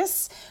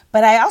practice,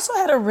 but I also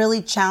had a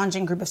really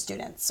challenging group of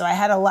students. So I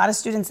had a lot of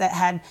students that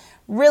had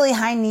really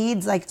high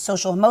needs, like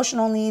social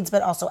emotional needs,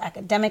 but also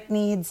academic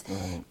needs.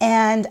 Mm-hmm.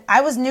 And I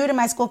was new to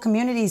my school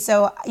community,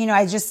 so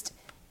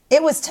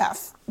it was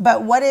tough.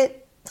 But what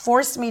it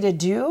forced me to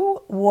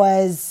do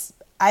was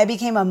I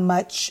became a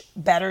much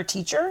better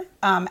teacher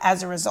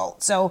as a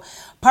result. So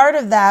part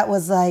of that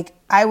was like,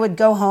 I would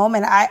go home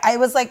and I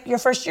was like your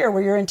first year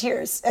where you're in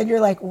tears and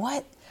you're like,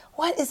 what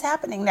is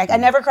happening? Like I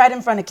never cried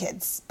in front of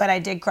kids, but I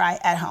did cry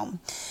at home.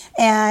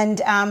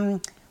 And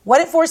what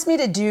it forced me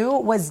to do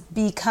was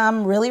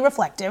become really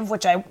reflective,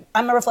 which I'm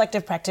a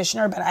reflective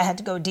practitioner, but I had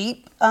to go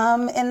deep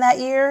in that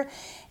year.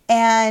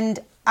 And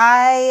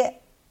I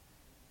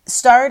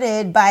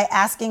started by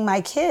asking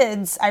my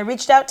kids, I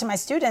reached out to my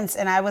students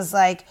and I was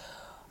like,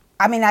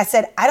 I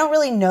said, I don't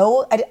really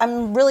know.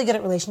 I'm really good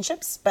at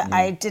relationships, but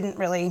I didn't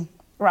really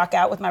rock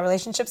out with my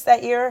relationships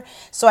that year.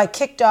 So I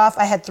kicked off,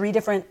 I had 3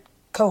 different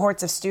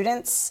cohorts of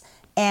students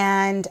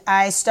and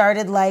I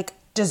started like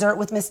dessert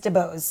with Miss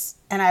DeBose.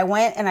 And I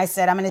went and I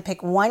said, I'm going to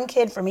pick 1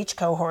 kid from each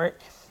cohort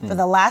for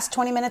the last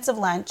 20 minutes of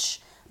lunch.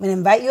 I'm going to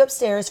invite you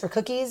upstairs for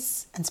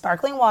cookies and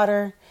sparkling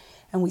water.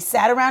 And we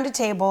sat around a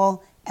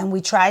table and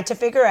we tried to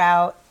figure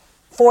out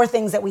 4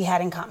 things that we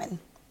had in common,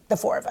 the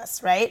 4 of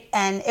us, right?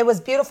 And it was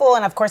beautiful.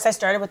 And of course, I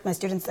started with my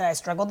students that I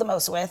struggled the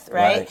most with,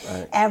 right?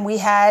 And we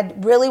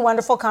had really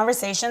wonderful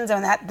conversations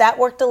and that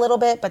worked a little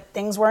bit, but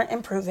things weren't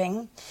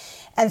improving.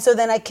 And so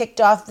then I kicked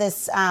off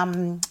this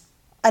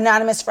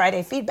anonymous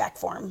Friday feedback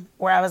form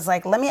where I was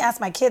like, let me ask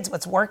my kids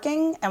what's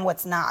working and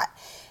what's not.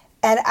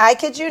 And I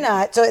kid you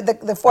not, so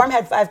the form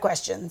had 5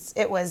 questions.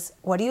 It was,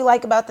 what do you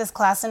like about this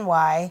class and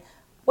why?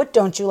 What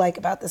don't you like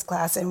about this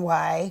class and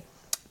why?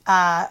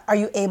 Are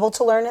you able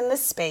to learn in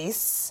this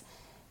space?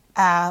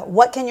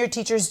 What can your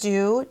teachers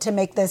do to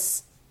make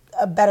this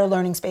a better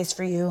learning space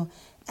for you?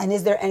 And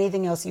is there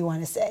anything else you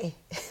want to say?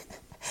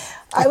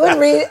 I would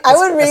read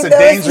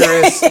That's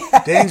those.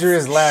 a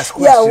dangerous last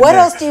question. Yeah, what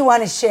there. else do you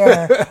want to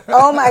share?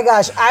 Oh my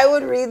gosh, I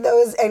would read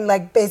those and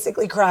like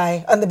basically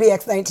cry on the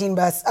BX19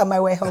 bus on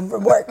my way home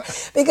from work.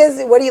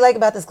 Because what do you like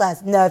about this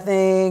class?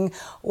 Nothing.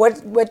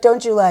 What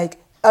don't you like?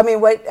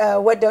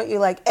 What don't you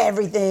like?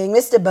 Everything.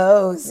 Mr.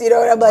 Bose. You know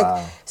what I'm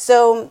like?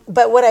 So,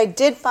 but what I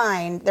did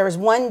find, there was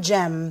one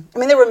gem.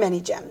 There were many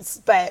gems,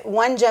 but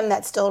one gem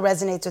that still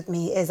resonates with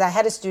me is I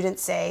had a student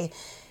say,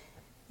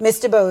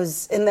 Mr.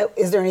 Bose,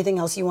 is there anything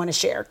else you want to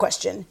share?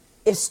 Question.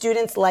 If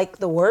students like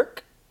the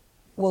work,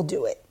 we'll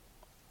do it.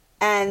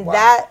 And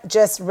that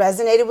just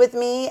resonated with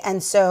me.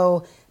 And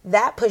so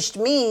that pushed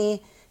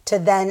me to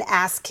then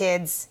ask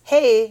kids,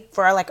 hey,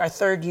 for our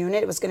 3rd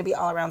unit, it was going to be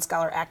all around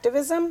scholar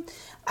activism.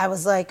 I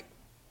was like,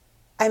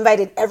 I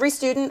invited every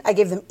student. I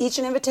gave them each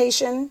an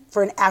invitation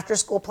for an after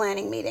school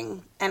planning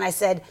meeting. And I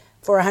said,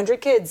 for 100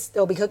 kids,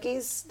 there'll be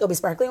cookies, there'll be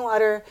sparkling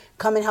water.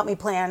 Come and help me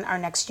plan our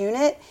next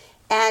unit.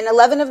 And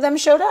 11 of them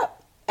showed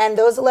up. And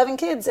those 11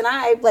 kids and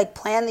I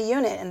planned the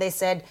unit. And they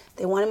said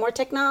they wanted more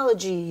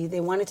technology. They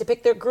wanted to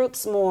pick their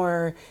groups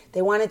more.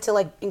 They wanted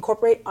to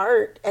incorporate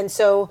art. And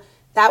so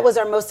that was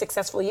our most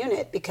successful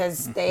unit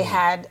because they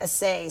had a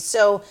say.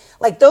 So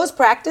those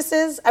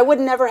practices, I would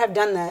never have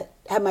done that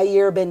had my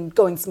year been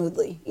going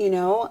smoothly, you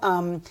know?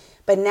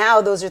 But now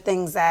those are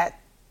things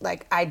that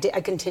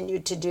I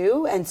continued to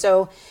do. And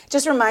so it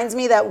just reminds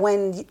me that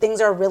when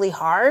things are really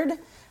hard,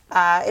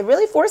 it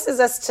really forces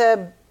us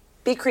to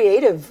be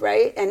creative,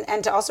 right?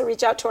 And to also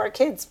reach out to our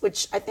kids,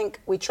 which I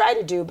think we try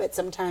to do, but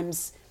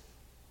sometimes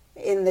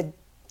in the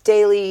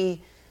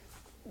daily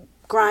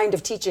grind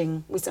of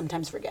teaching, we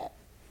sometimes forget.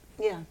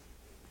 Yeah.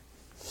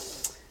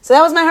 So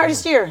that was my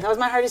hardest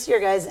year.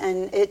 Guys.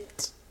 And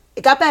it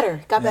got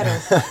better.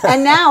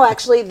 And now,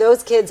 actually,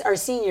 those kids are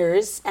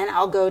seniors, and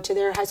I'll go to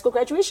their high school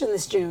graduation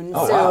this June.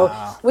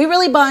 We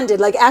really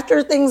bonded.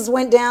 After things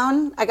went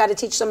down, I got to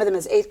teach some of them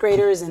as 8th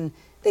graders, and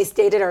they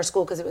stayed at our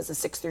school because it was a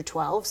 6 through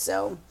 12.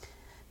 So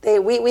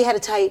we had a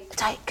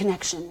tight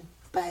connection,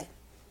 but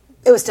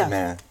it was tough.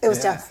 Man. It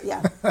was tough,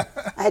 yeah.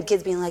 I had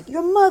kids being like,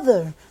 your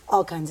mother,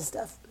 all kinds of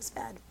stuff. It was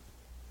bad.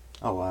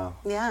 Oh, wow.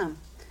 Yeah.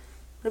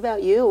 What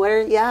about you?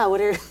 When's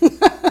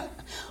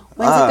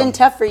it been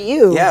tough for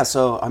you? Yeah,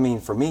 so,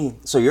 for me,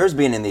 yours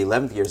being in the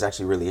 11th year is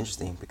actually really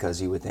interesting because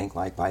you would think,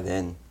 by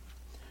then,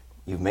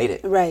 you've made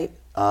it. Right.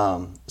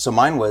 So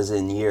mine was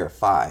in year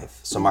 5.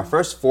 So my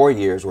first 4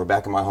 years were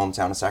back in my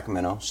hometown of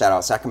Sacramento. Shout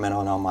out Sacramento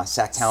and all my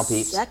Sacktown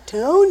peeps.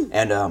 Sacktown.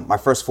 And my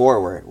first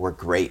 4 were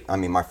great.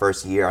 My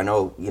first year, I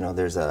know,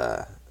 there's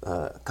a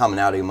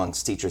commonality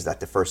amongst teachers that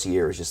the first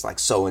year is just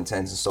so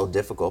intense and so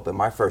difficult. But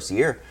my first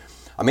year,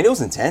 it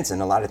was intense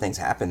and a lot of things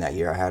happened that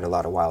year. I had a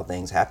lot of wild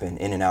things happen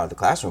in and out of the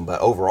classroom.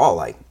 But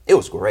overall, it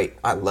was great.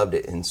 I loved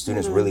it. And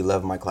students really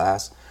loved my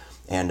class.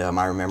 And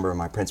I remember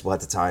my principal at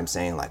the time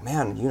saying,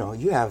 man,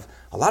 you have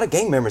a lot of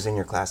gang members in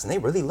your class and they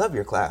really love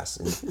your class.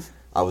 And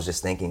I was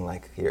just thinking,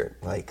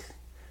 the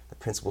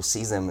principal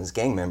sees them as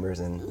gang members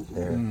and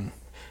they're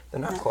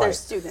not quite. They're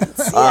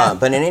students. Yeah.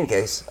 But in any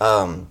case,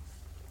 but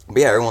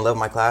yeah, everyone loved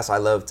my class. I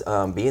loved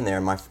being there.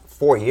 My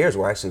 4 years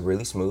were actually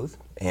really smooth.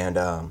 And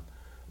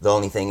the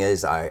only thing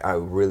is I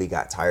really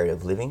got tired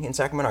of living in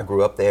Sacramento. I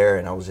grew up there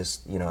and I was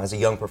just, as a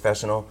young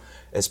professional,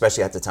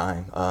 especially at the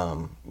time,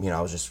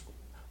 I was just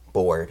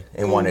bored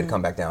and wanted to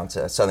come back down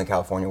to Southern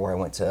California where I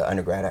went to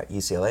undergrad at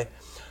UCLA.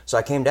 So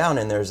I came down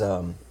and there's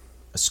a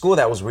school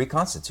that was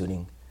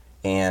reconstituting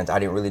And I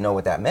didn't really know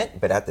what that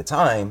meant, but at the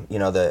time, you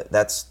know,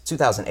 that's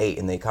 2008,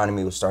 and the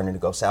economy was starting to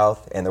go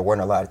south, and there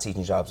weren't a lot of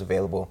teaching jobs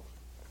available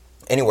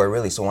anywhere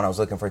really. So when I was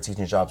looking for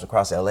teaching jobs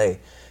across LA, it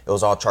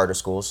was all charter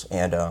schools,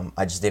 and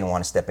I just didn't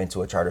want to step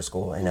into a charter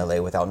school in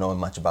LA without knowing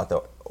much about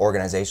the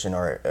organization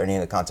or any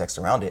of the context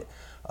around it.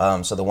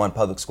 So the one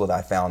public school that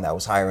I found that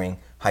was hiring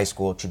high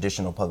school,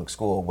 traditional public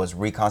school, was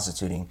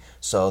reconstituting.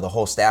 So the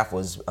whole staff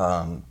was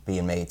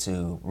being made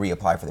to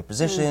reapply for the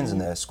positions,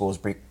 and the schools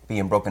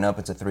being broken up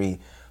into 3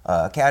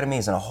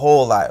 academies, and a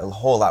whole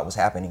lot was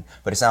happening.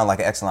 But it sounded like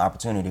an excellent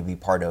opportunity to be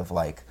part of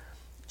like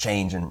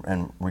change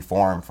and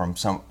reform from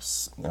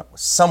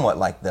somewhat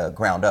like the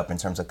ground up in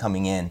terms of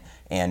coming in,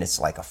 and it's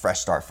like a fresh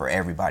start for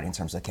everybody in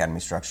terms of academy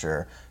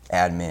structure,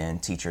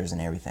 admin, teachers,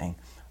 and everything.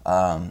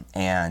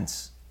 And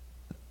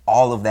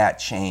all of that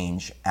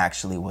change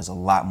actually was a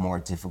lot more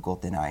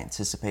difficult than I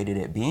anticipated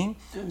it being.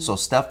 So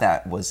stuff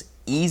that was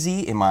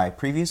easy in my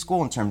previous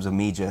school in terms of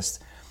me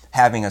just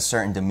having a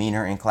certain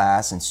demeanor in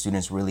class and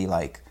students really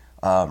like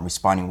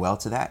responding well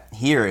to that.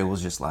 Here it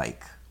was just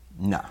like,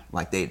 nah,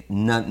 like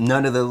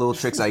none of the little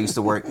tricks I used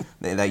to work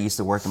that used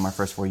to work in my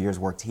first 4 years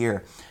worked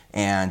here.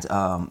 And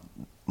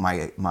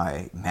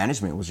my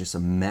management was just a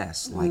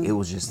mess. Like it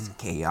was just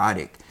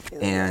chaotic.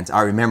 And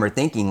I remember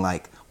thinking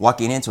like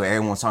walking into it,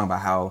 everyone was talking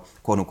about how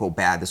quote unquote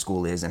bad the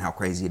school is and how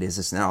crazy it is,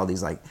 this and all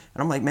these like,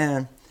 and I'm like,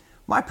 man,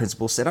 my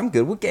principal said I'm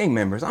good with gang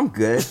members. I'm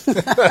good.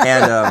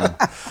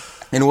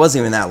 And it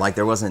wasn't even that, like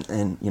there wasn't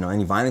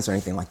any violence or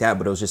anything like that,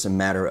 but it was just a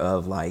matter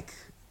of like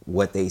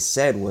what they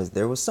said was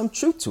there was some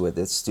truth to it,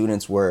 that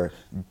students were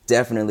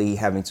definitely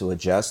having to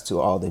adjust to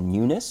all the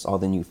newness, all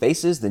the new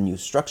faces, the new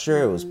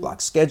structure. It was block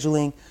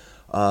scheduling,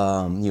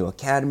 new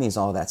academies,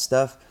 all that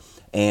stuff.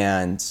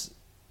 And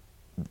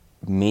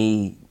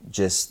me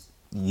just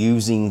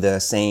using the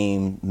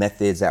same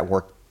methods that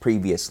worked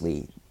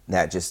previously,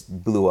 that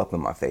just blew up in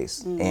my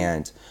face.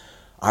 And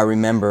I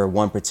remember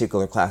one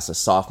particular class of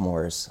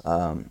sophomores,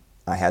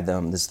 I had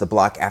them, this is the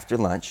block after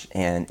lunch,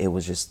 and it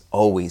was just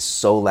always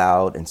so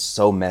loud and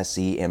so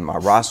messy, and my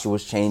roster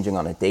was changing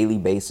on a daily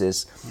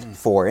basis,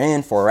 4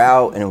 in, 4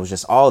 out, and it was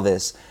just all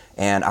this.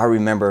 And I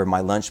remember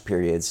my lunch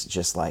periods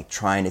just like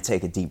trying to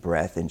take a deep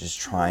breath and just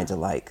trying to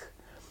like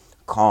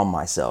calm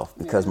myself,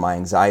 because my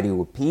anxiety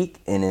would peak,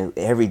 and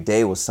every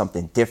day was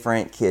something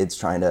different. Kids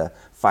trying to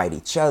fight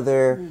each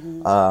other,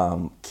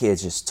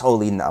 kids just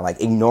totally not like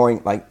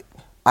ignoring, like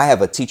I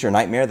have a teacher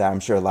nightmare that I'm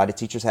sure a lot of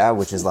teachers have,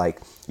 which is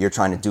like you're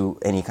trying to do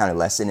any kind of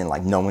lesson and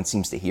like no one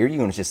seems to hear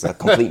you, and it's just a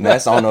complete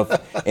mess. I don't know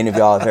if any of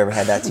y'all have ever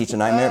had that teacher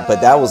nightmare, but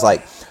that was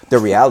like the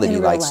reality,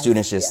 like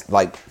students just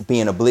like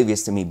being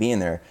oblivious to me being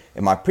there.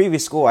 In my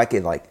previous school, I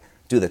could like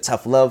do the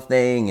tough love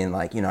thing and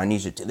like, I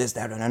need you to do this,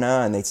 that,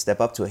 and they'd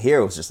step up to it. Here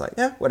it was just like,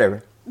 yeah,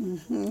 whatever.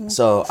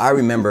 So I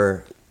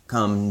remember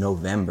come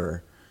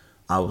November,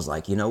 I was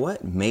like, you know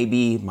what?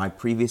 Maybe my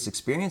previous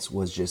experience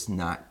was just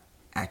not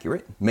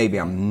accurate. Maybe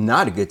I'm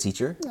not a good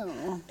teacher.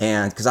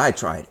 And because I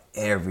tried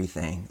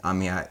everything. I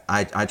mean,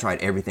 I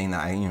tried everything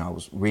that I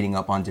was reading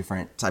up on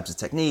different types of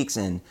techniques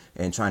and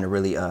trying to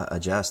really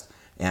adjust,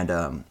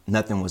 and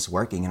nothing was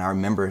working. And I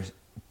remember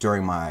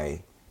during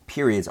my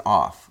periods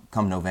off,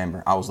 come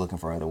November, I was looking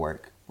for other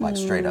work, like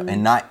straight up,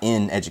 and not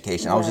in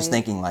education. I was just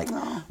thinking like,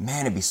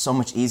 man, it'd be so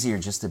much easier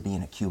just to be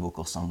in a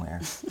cubicle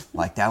somewhere.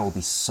 Like that would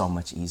be so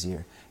much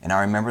easier. And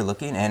I remember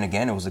looking, and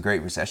again, it was a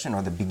Great Recession,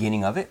 or the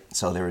beginning of it.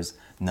 So there was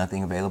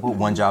nothing available.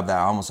 One job that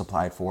I almost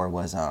applied for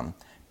was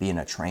being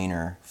a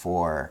trainer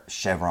for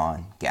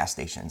Chevron gas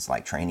stations,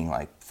 like training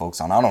like folks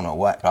on I don't know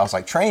what. But I was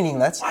like, training,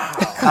 that's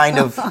kind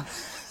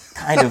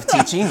of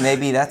teaching.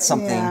 Maybe that's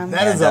something. Yeah.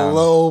 That is a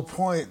low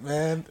point,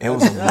 man. It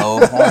was a low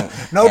point.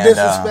 No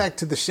disrespect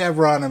to the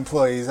Chevron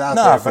employees out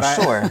there,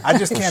 for sure. I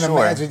just can't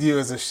imagine you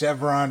as a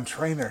Chevron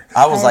trainer.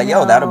 I was like,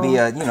 yo, that'll be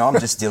I'm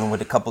just dealing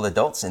with a couple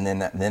adults, and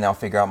then I'll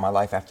figure out my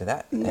life after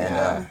that.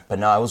 Yeah. And but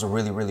no, it was a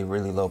really, really,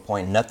 really low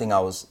point. Nothing I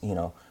was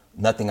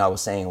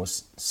saying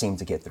seemed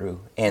to get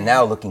through. And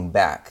now looking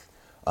back,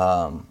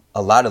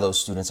 a lot of those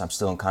students I'm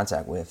still in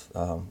contact with.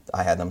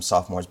 I had them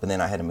sophomores, but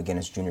then I had them again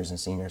as juniors and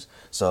seniors.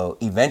 So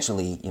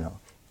eventually,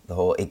 the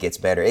whole it gets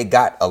better. It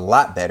got a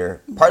lot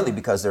better, partly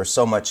because there was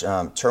so much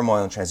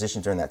turmoil and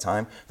transition during that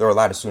time. There were a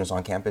lot of students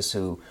on campus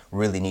who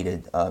really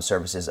needed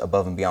services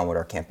above and beyond what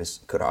our campus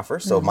could offer.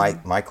 So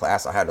my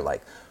class, I had to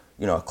like,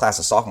 a class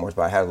of sophomores,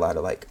 but I had a lot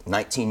of like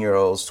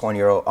 19-year-olds,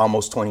 20-year-olds,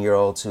 almost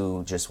 20-year-olds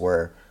who just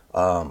were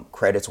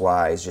credits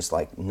wise, just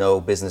like no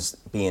business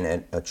being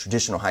a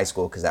traditional high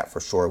school, because that for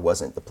sure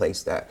wasn't the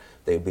place that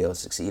they'd be able to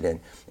succeed in.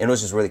 And it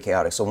was just really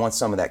chaotic. So once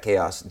some of that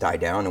chaos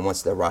died down, and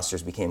once the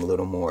rosters became a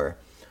little more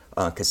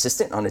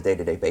consistent on a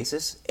day-to-day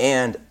basis,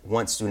 and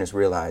once students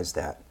realized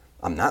that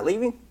I'm not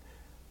leaving,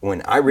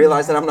 when I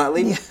realized that I'm not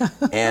leaving,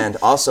 and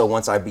also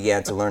once I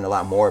began to learn a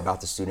lot more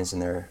about the students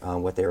and their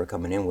what they were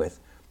coming in with,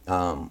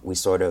 we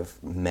sort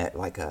of met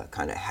like a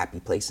kind of happy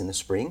place in the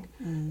spring.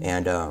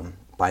 And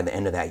by the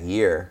end of that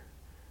year,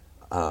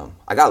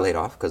 I got laid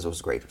off because it was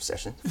a Great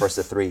Recession, first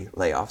of 3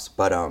 layoffs.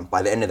 But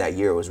by the end of that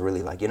year, it was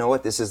really like, you know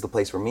what, this is the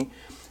place for me.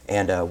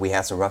 And we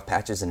had some rough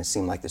patches, and it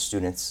seemed like the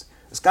students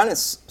it's kind of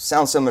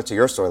sounds similar to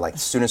your story. Like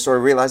students sort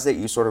of realized it,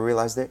 you sort of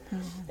realized it,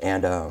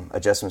 and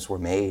adjustments were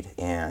made.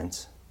 And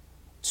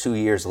 2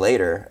 years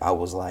later, I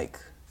was like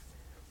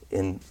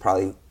in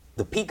probably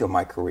the peak of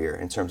my career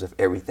in terms of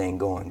everything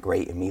going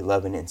great and me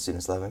loving it and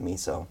students loving me.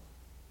 So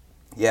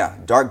yeah,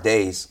 dark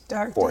days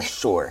for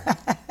sure.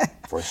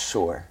 For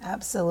sure.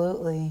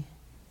 Absolutely.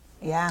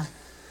 Yeah.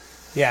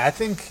 Yeah, I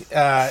think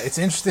it's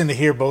interesting to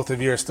hear both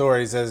of your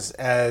stories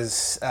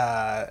as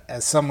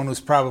someone who's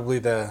probably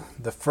the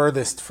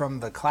furthest from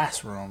the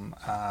classroom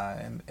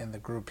in the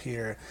group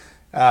here.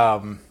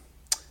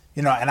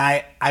 You know, and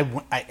I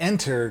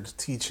entered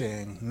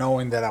teaching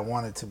knowing that I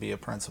wanted to be a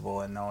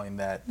principal and knowing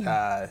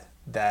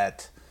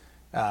that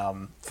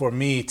for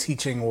me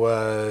teaching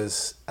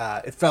was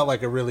it felt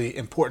like a really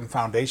important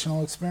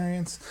foundational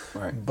experience.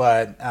 Right.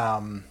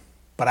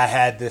 But I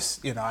had this,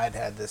 you know, I'd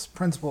had this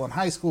principal in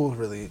high school who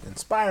really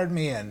inspired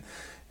me, and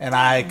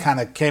I kind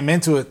of came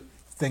into it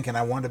thinking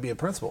I wanted to be a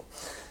principal.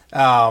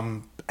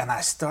 And I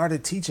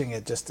started teaching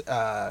it just,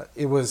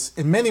 it was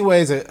in many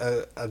ways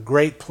a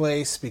great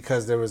place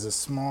because there was a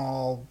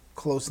small,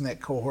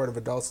 close-knit cohort of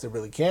adults that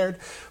really cared,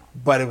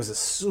 but it was a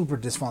super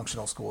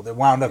dysfunctional school that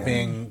wound up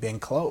being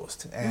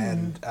closed,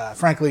 and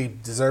frankly,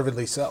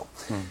 deservedly so.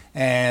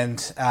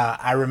 And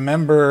I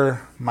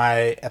remember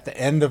at the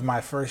end of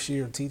my first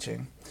year of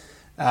teaching,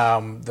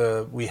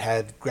 we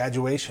had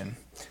graduation,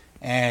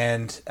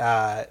 and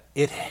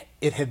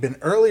it had been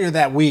earlier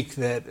that week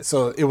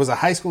so it was a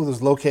high school that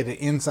was located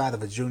inside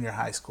of a junior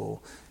high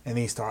school in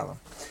East Harlem,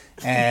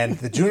 and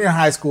the junior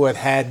high school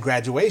had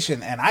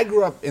graduation, and I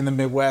grew up in the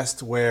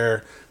Midwest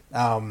where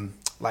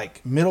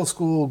like middle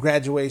school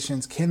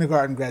graduations,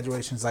 kindergarten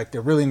graduations, like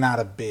they're really not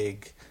a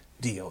big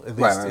deal, at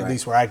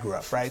least where I grew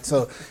up, right?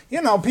 So,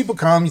 you know, people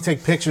come, you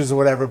take pictures or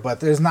whatever, but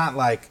there's not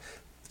like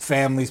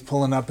families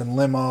pulling up in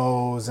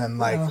limos and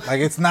like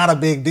it's not a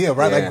big deal,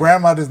 right? Like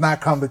grandma does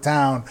not come to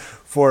town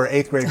for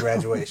 8th grade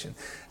graduation.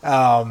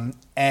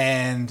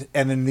 And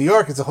in New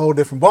York, it's a whole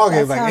different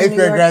ballgame. Like 8th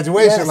grade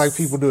graduation, like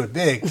people do it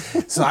big.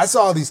 So I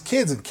saw these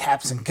kids in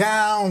caps and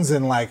gowns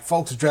and like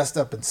folks dressed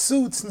up in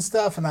suits and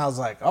stuff. And I was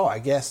like, oh, I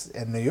guess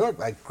in New York,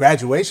 like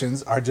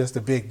graduations are just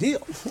a big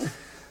deal.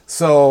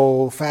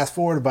 So fast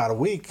forward about a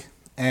week,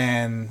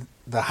 and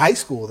the high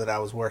school that I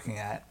was working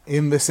at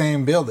in the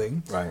same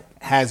building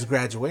has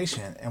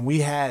graduation, and we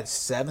had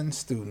 7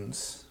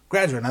 students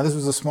graduate. Now this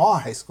was a small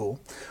high school,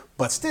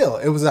 but still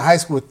it was a high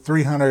school with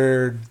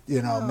 300,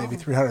 you know, maybe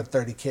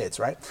 330 kids,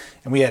 right?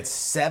 And we had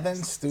 7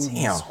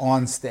 students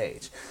on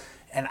stage.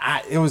 And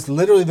it was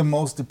literally the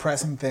most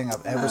depressing thing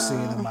I've ever seen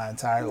in my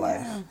entire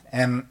life.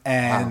 And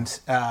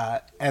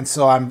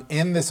so I'm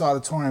in this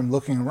auditorium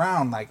looking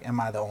around like, am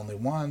I the only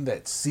one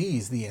that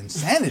sees the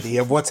insanity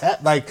of what's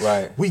happening?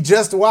 Like, we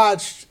just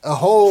watched a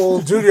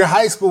whole junior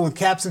high school with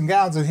caps and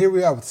gowns, and here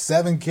we are with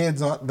 7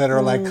 kids that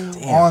are like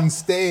on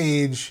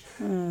stage,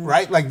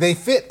 right? Like they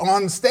fit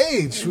on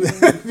stage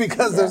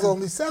because there's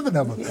only 7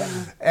 of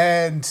them.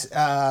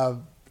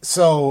 And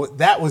so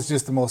that was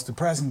just the most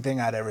depressing thing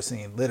I'd ever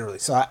seen, literally.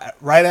 So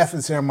right after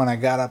the ceremony, I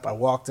got up, I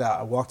walked out,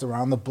 I walked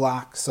around the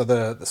block. So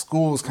the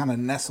school was kind of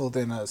nestled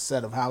in a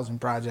set of housing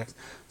projects.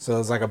 So it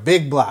was like a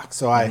big block.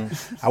 So I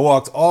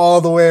walked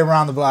all the way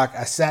around the block.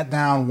 I sat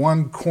down.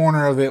 One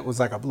corner of it was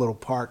like a little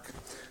park.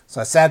 So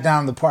I sat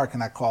down in the park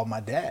and I called my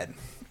dad.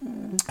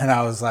 And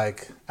I was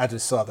like, I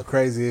just saw the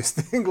craziest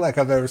thing like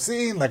I've ever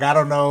seen. Like, I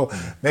don't know,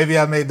 maybe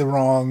I made the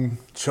wrong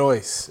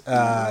choice,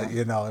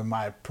 you know, in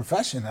my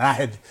profession. And I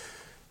had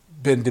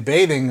been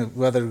debating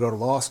whether to go to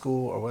law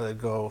school or whether to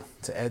go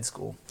to ed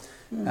school.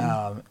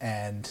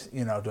 And,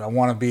 you know, do I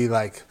want to be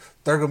like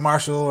Thurgood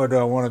Marshall or do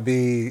I want to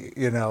be,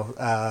 you know,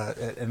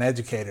 an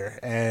educator?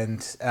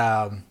 And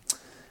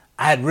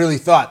I had really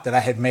thought that I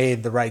had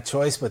made the right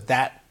choice, but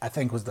that I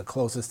think was the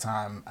closest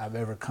time I've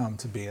ever come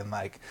to being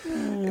like,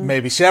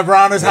 maybe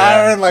Chevron is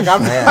hiring. Like,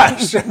 I'm not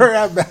sure.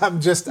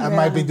 I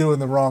might be doing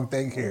the wrong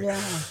thing here.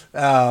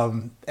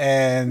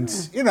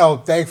 And, you know,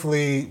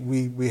 thankfully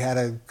we had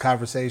a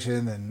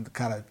conversation and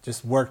kind of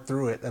just worked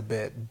through it a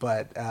bit.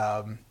 But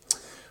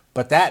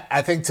that,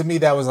 I think to me,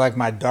 that was like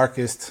my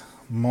darkest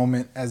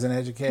moment as an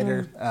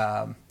educator,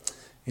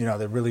 you know,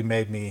 that really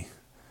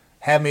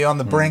had me on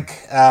the brink,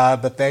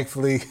 but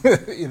thankfully,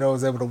 you know, I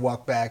was able to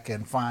walk back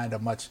and find a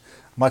much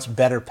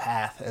better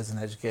path as an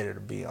educator to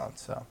be on.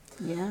 So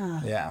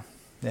yeah.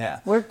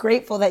 We're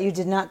grateful that you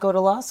did not go to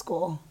law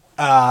school.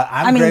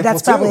 I mean,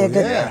 that's probably too.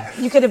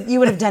 a good. You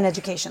would have done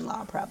education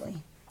law probably.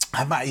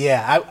 I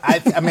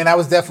mean, I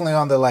was definitely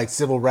on the like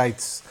civil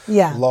rights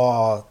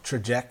law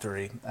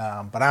trajectory,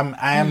 but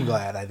I am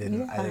glad I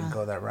didn't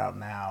go that route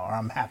now, or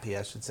I'm happy,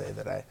 I should say,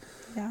 that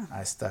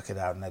I stuck it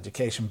out in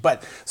education.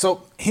 But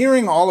so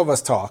hearing all of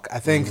us talk, I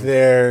think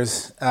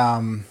there's,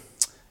 I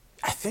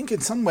think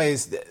in some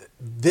ways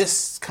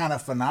this kind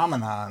of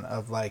phenomenon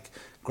of like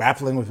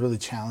grappling with really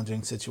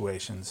challenging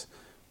situations,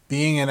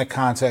 being in a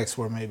context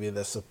where maybe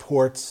the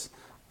supports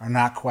are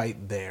not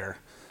quite there,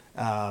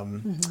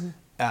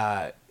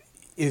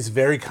 is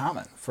very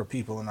common for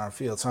people in our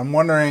field. So I'm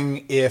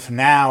wondering if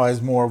now,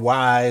 as more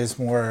wise,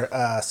 more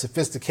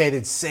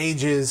sophisticated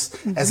sages,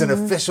 as an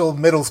official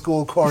middle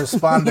school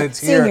correspondent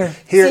Senior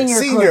pardon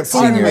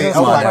me. middle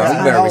school Oh my God.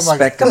 You better Oh my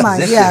respect God. the Come on,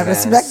 position, yeah, man.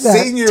 respect the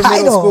Senior title.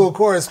 middle school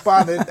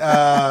correspondent,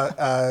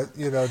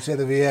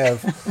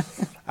 Genevieve.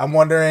 I'm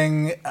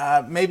wondering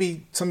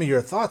maybe some of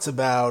your thoughts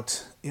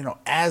about,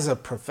 as a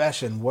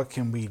profession, what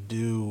can we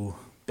do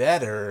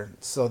better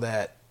so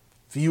that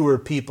fewer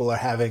people are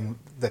having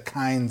the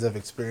kinds of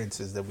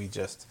experiences that we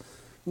just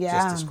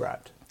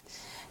described?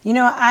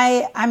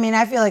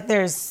 I feel like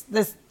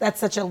that's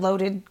such a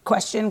loaded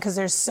question because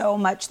there's so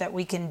much that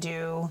we can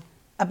do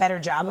a better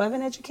job of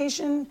in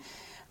education.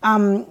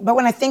 But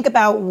when I think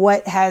about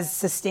what has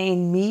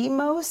sustained me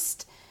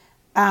most,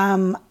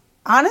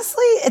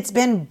 honestly, it's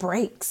been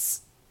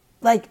breaks.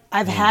 Like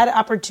I've had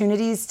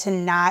opportunities to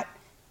not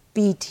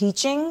be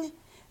teaching,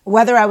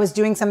 whether I was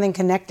doing something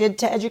connected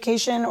to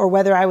education or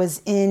whether I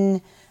was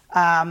in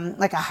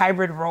like a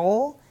hybrid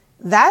role.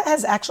 That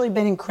has actually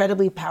been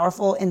incredibly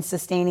powerful in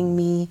sustaining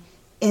me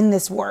in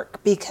this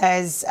work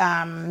because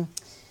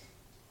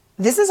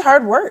this is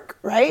hard work,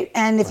 right?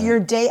 And if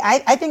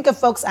I think of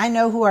folks I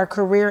know who are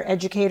career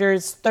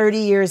educators 30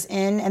 years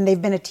in and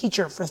they've been a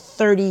teacher for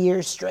 30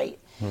 years straight.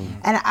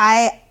 And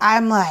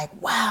I'm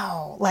like,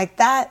 wow, like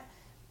that.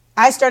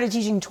 I started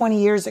teaching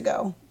 20 years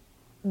ago,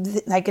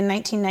 like in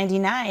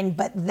 1999,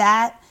 but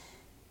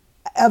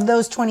of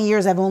those 20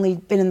 years, I've only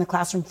been in the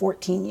classroom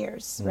 14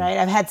 years, right?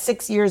 I've had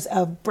 6 years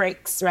of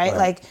breaks, right?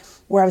 Like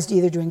where I was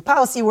either doing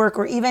policy work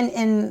or even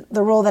in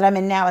the role that I'm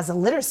in now as a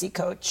literacy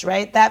coach,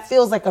 right? That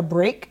feels like a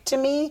break to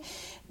me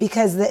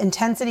because the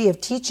intensity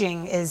of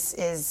teaching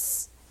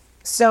is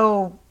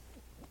so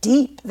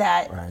deep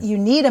that you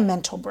need a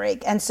mental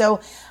break. And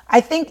so I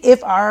think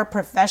if our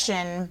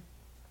profession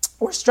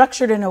were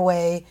structured in a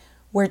way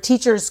where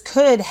teachers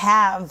could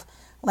have,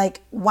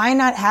 like, why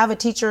not have a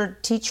teacher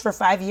teach for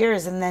 5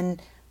 years and then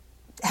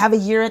have a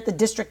year at the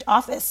district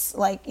office,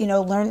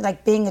 learn,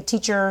 like being a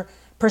teacher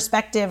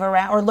perspective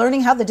around, or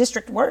learning how the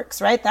district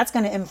works, right? That's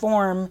going to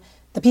inform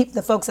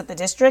the folks at the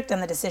district and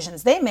the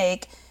decisions they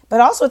make, but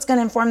also it's going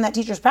to inform that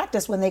teacher's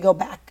practice when they go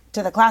back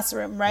to the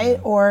classroom, right?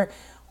 Or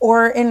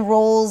in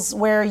roles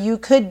where you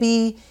could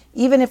be,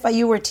 even if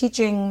you were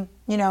teaching,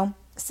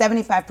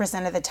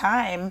 75% of the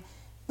time,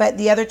 but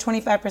the other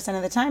 25%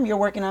 of the time you're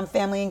working on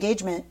family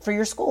engagement for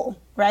your school,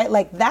 right?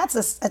 Like that's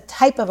a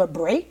type of a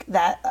break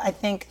that I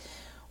think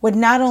would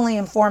not only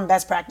inform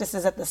best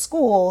practices at the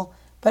school,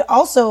 but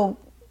also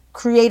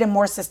create a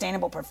more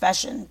sustainable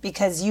profession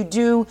because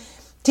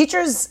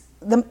teachers,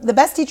 the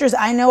best teachers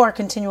I know are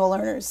continual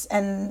learners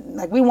and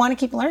like we want to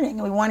keep learning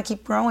and we want to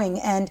keep growing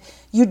and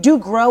you do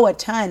grow a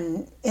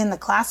ton in the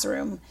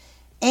classroom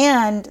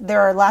and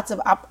there are lots of,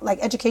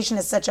 education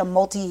is such a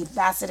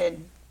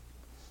multifaceted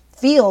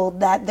field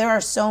that there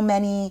are so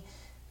many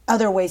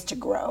other ways to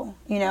grow,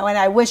 and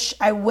I wish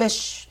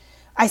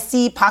I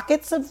see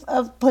pockets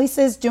of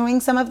places doing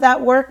some of that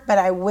work, but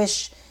I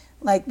wish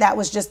like that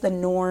was just the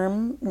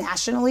norm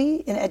nationally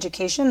in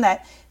education,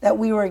 that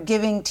we were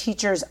giving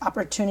teachers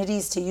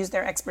opportunities to use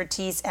their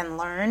expertise and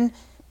learn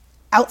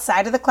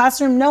outside of the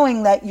classroom,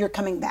 knowing that you're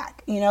coming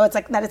back. It's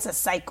like that it's a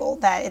cycle,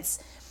 that it's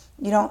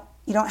you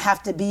don't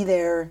have to be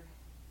there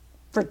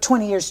for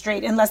 20 years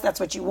straight, unless that's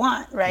what you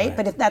want, right?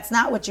 But if that's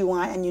not what you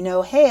want and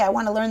hey, I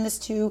want to learn this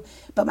too,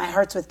 but my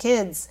heart's with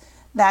kids,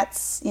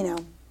 that's,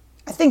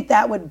 I think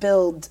that would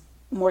build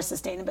more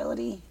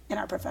sustainability in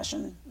our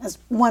profession as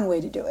one way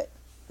to do it,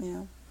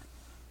 Yeah.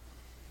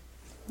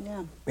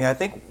 Yeah, I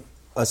think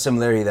a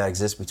similarity that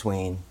exists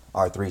between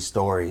our three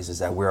stories is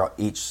that we're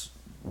each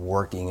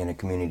working in a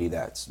community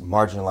that's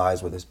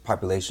marginalized with a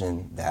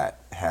population that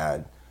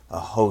had a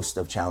host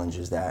of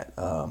challenges that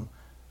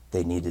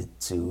they needed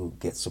to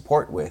get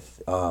support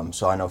with.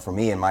 So I know for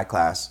me in my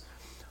class,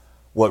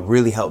 what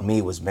really helped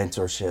me was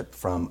mentorship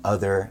from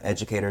other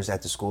educators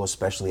at the school,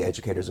 especially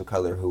educators of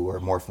color who were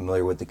more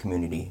familiar with the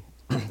community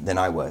than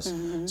I was.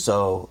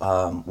 So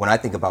when I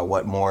think about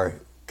what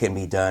more can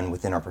be done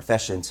within our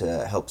profession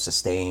to help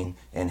sustain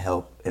and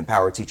help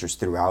empower teachers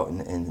throughout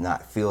and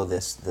not feel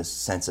this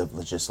sense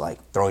of just like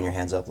throwing your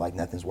hands up like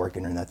nothing's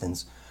working or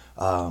nothing's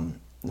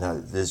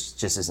this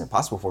just isn't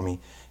possible for me,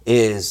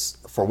 is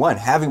for one,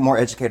 having more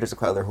educators of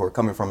color who are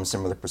coming from a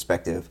similar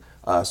perspective.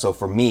 So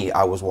for me,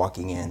 I was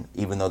walking in,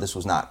 even though this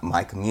was not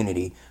my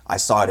community, I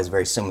saw it as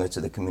very similar to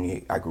the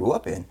community I grew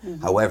up in.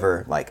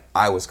 However, like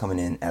I was coming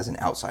in as an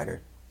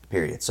outsider,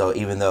 period. So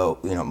even though,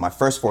 my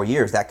first 4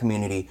 years, that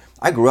community,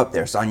 I grew up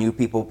there. So I knew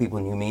people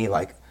knew me.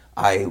 Like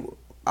I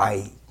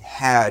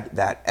had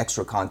that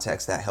extra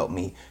context that helped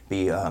me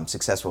be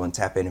successful and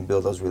tap in and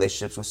build those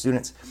relationships with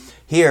students.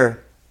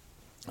 Here,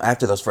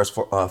 after those first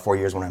 4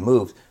 years when I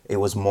moved, it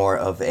was more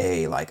of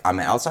a, like, I'm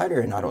an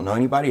outsider and I don't know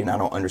anybody and I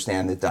don't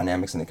understand the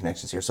dynamics and the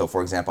connections here. So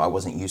for example, I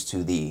wasn't used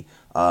to the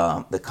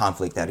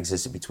conflict that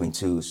existed between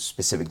two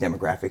specific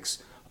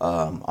demographics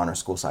on our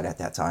school side at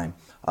that time.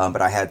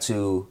 But I had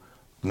two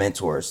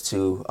mentors,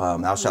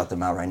 I'll shout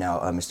them out right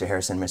now, Mr.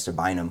 Harrison and Mr.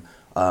 Bynum,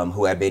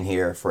 who had been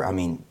here for, I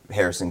mean,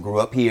 Harrison grew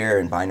up here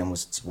and Bynum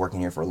was working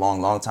here for a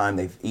long, long time.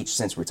 They've each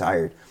since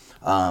retired.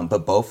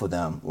 But both of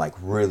them like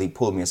really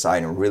pulled me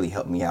aside and really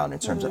helped me out in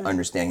terms of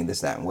understanding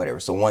this, that, and whatever.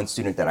 So one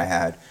student that I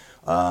had,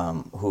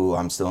 who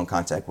I'm still in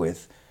contact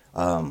with,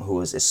 who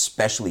was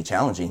especially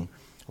challenging,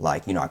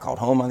 like, you know, I called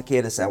home on the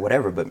kid, this, that,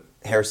 whatever, but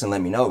Harrison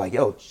let me know, like,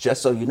 yo,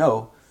 just so you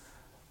know,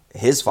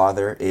 his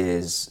father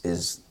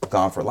is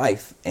gone for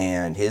life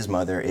and his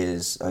mother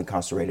is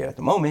incarcerated at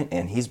the moment,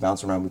 and he's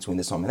bouncing around between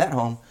this home and that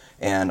home.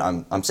 And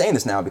I'm saying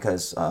this now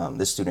because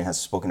this student has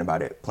spoken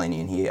about it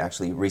plenty, and he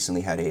actually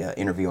recently had a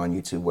interview on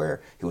YouTube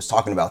where he was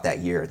talking about that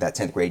year, that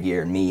 10th grade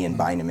year, and me and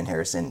Bynum and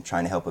Harrison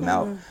trying to help him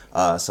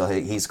out. So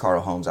he's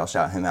Carl Holmes. I'll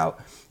shout him out.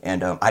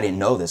 And I didn't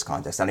know this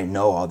context. I didn't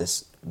know all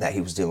this that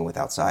he was dealing with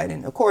outside.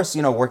 And of course,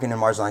 you know, working in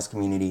a marginalized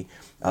community,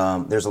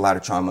 there's a lot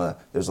of trauma.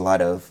 There's a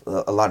lot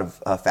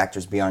of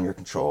factors beyond your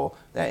control.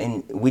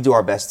 And we do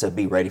our best to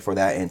be ready for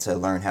that and to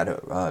learn how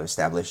to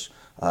establish,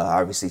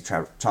 obviously,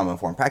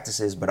 trauma-informed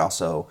practices, but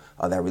also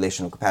that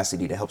relational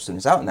capacity to help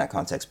students out in that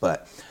context.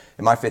 But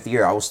in my 5th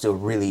year, I was still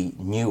really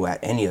new at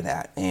any of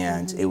that.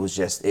 And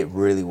it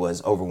really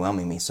was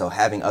overwhelming me. So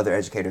having other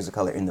educators of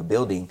color in the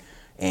building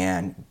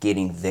and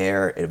getting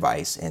their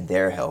advice and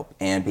their help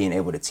and being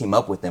able to team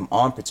up with them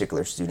on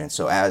particular students.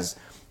 So as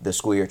the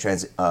school year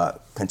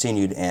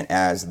continued and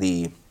as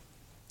the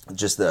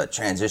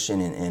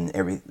transition and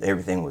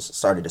everything was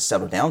started to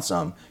settle down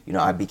some, you know,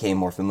 I became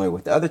more familiar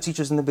with the other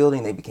teachers in the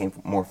building. They became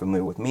more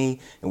familiar with me,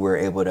 and we were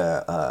able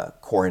to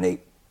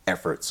coordinate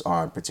efforts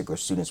on particular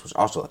students,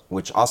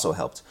 which also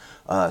helped.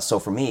 So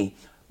for me,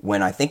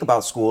 when I think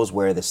about schools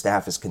where the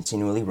staff is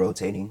continually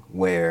rotating,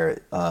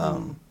 where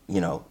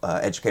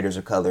educators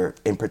of color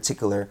in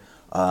particular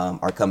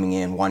are coming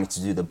in wanting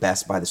to do the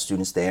best by the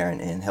students there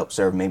and help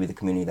serve maybe the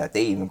community that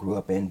they even grew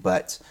up in,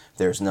 but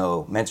there's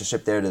no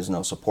mentorship there, there's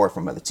no support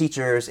from other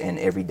teachers, and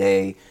every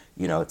day,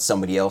 you know, it's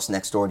somebody else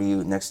next door to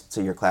you, next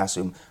to your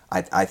classroom.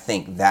 I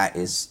think that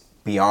is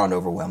beyond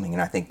overwhelming,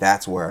 and I think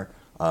that's where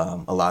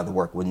a lot of the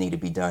work would need to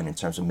be done in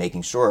terms of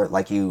making sure,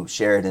 like you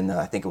shared in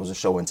I think it was a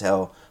show and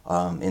tell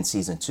in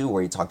season 2,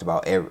 where you talked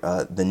about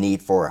the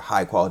need for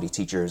high quality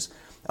teachers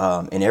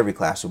in every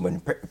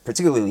classroom, but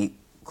particularly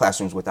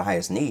classrooms with the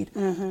highest need,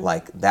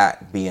 like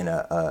that being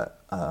a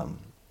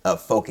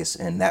focus,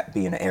 and that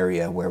being an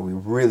area where we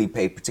really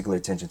pay particular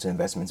attention to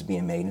investments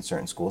being made in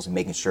certain schools and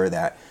making sure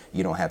that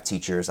you don't have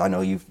teachers. I know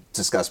you've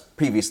discussed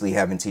previously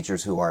having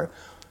teachers who are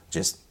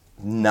just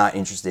not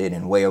interested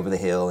and way over the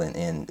hill,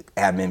 and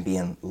admin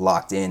being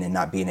locked in and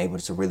not being able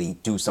to really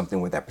do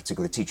something with that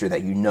particular teacher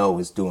that you know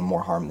is doing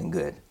more harm than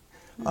good.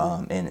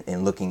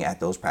 And looking at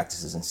those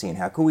practices and seeing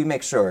how can we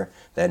make sure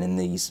that in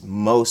these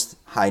most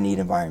high need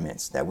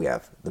environments that we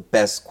have the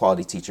best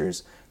quality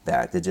teachers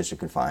that the district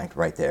can find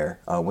right there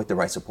with the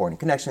right support and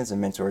connections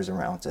and mentors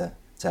around to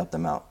help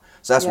them out.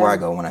 So that's where I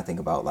go when I think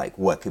about like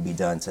what could be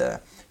done to,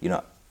 you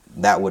know,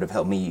 that would have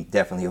helped me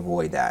definitely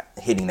avoid that,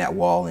 hitting that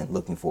wall and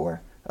looking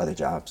for other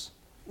jobs.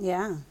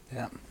 Yeah.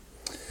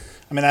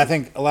 I mean, I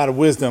think a lot of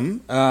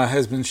wisdom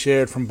has been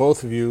shared from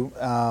both of you,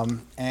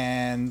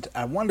 and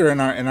I wonder in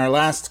our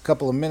last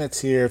couple of minutes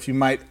here if you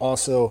might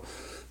also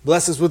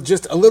bless us with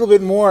just a little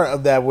bit more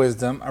of that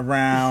wisdom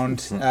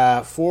around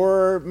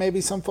for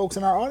maybe some folks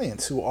in our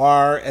audience who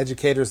are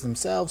educators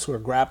themselves, who are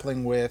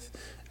grappling with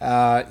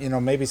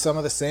maybe some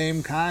of the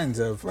same kinds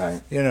of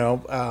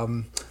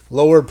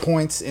lower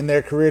points in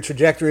their career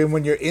trajectory, and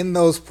when you're in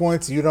those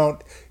points, you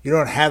don't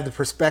have the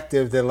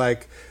perspective that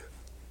like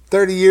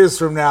 30 years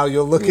from now,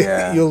 you'll look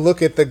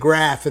at the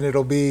graph and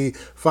it'll be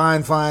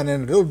fine,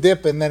 and it'll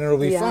dip and then it'll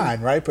be fine,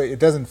 right? But it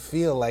doesn't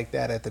feel like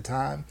that at the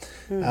time.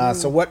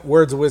 So what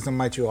words of wisdom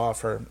might you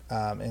offer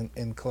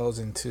in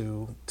closing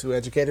to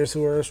educators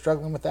who are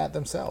struggling with that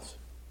themselves?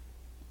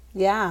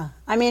 Yeah,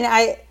 I mean,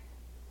 I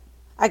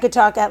could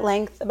talk at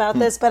length about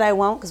this, but I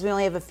won't because we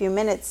only have a few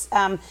minutes.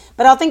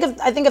 But I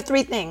think of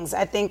 3 things.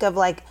 I think of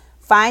like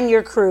find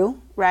your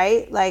crew,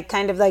 right? Like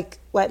kind of like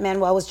what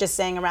Manuel was just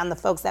saying around the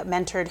folks that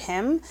mentored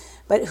him.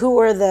 But who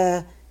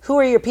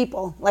are your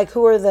people? Like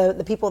who are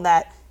the people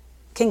that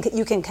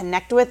you can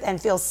connect with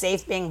and feel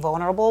safe being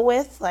vulnerable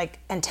with, like,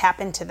 and tap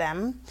into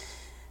them.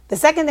 The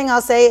second thing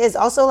I'll say is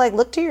also like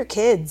look to your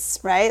kids,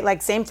 right?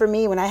 Like same for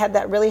me when I had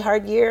that really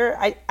hard year,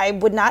 I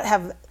would not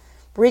have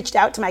reached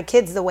out to my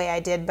kids the way I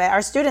did, but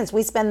our students,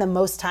 we spend the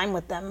most time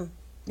with them.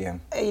 Yeah.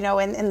 You know,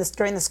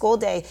 during the school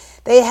day,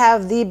 they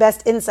have the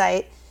best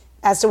insight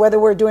as to whether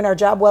we're doing our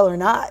job well or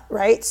not,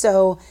 right?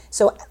 So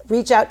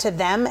reach out to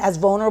them, as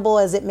vulnerable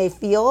as it may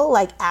feel,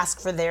 like ask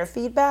for their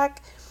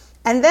feedback.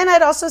 And then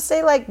I'd also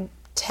say like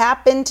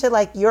tap into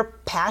like your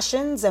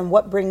passions and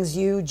what brings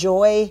you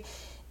joy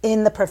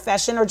in the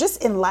profession or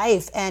just in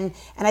life. And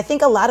I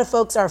think a lot of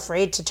folks are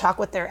afraid to talk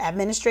with their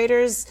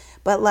administrators,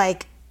 but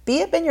like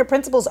be up in your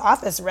principal's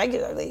office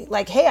regularly.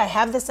 Like, hey, I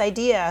have this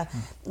idea.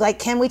 Like,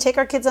 can we take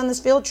our kids on this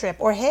field trip?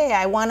 Or, hey,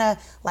 I want to,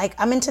 like,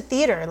 I'm into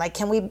theater. Like,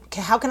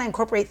 how can I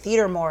incorporate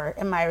theater more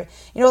in my,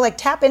 like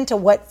tap into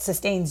what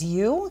sustains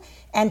you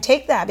and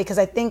take that, because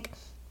I think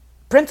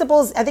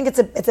principals, I think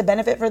it's a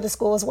benefit for the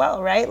school as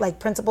well, right? Like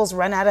principals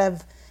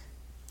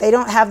they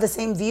don't have the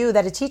same view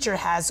that a teacher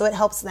has, so it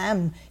helps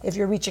them if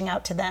you're reaching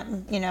out to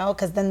them,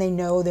 because then they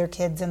know their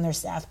kids and their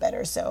staff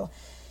better. So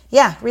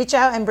yeah, reach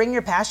out and bring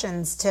your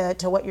passions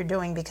to what you're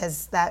doing,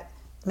 because that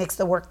makes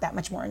the work that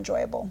much more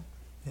enjoyable.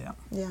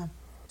 Yeah.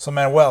 So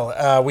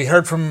Manuel, we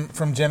heard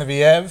from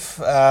Genevieve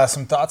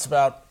some thoughts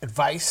about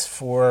advice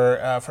for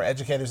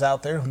educators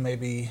out there who may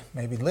be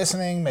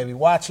listening, maybe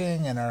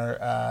watching, and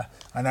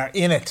are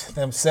in it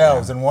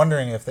themselves and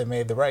wondering if they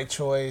made the right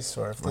choice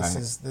or if this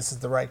is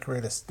the right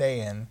career to stay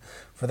in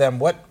for them.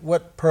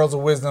 What pearls of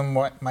wisdom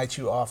might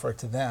you offer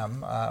to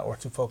them or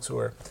to folks who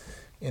are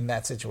in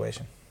that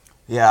situation?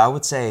 Yeah, I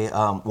would say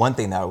one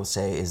thing that I would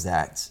say is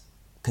that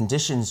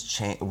conditions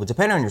change, well,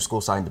 depending on your school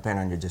site,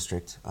 depending on your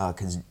district,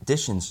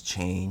 conditions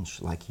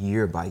change like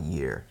year by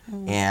year.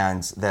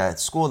 And the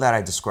school that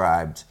I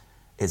described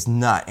is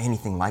not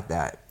anything like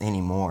that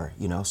anymore,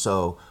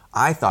 So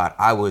I thought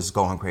I was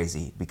going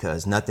crazy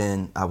because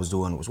nothing I was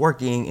doing was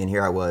working, and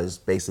here I was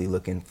basically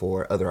looking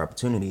for other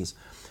opportunities.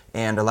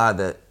 And a lot of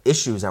the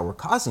issues that were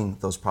causing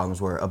those problems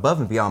were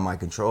above and beyond my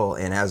control.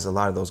 And as a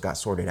lot of those got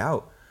sorted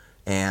out,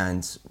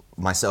 and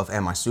myself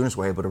and my students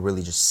were able to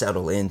really just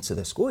settle into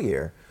the school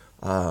year,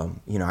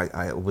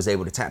 I was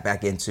able to tap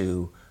back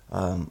into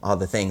all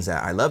the things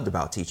that I loved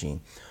about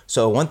teaching.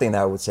 So one thing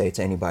that I would say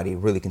to anybody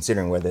really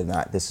considering whether or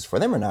not this is for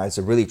them or not is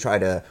to really try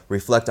to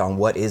reflect on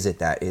what is it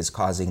that is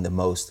causing the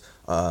most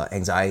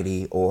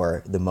anxiety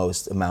or the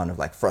most amount of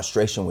like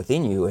frustration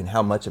within you, and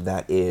how much of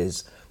that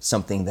is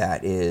something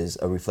that is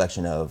a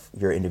reflection of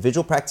your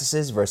individual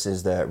practices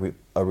versus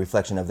a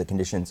reflection of the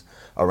conditions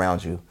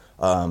around you.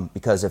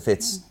 Because if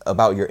it's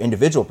about your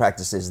individual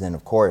practices, then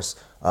of course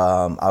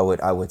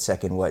I would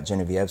second what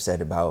Genevieve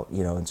said about,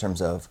 in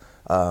terms of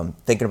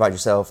thinking about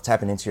yourself,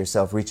 tapping into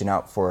yourself, reaching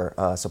out for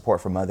support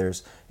from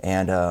others,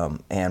 and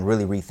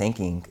really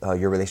rethinking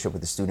your relationship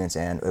with the students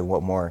and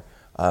what more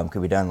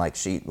could be done. Like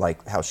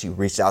how she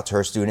reached out to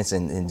her students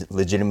and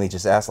legitimately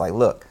just asked, like,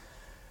 look,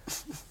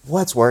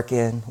 what's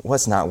working,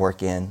 what's not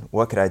working,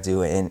 what could I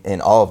do,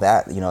 and all of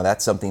that.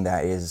 That's something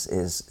that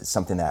is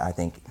something that I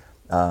think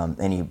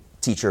any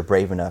teacher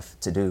brave enough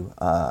to do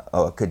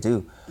or could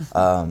do.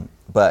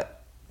 But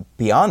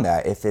beyond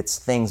that, if it's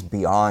things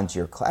beyond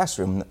your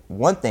classroom,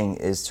 one thing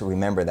is to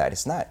remember that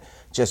it's not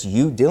just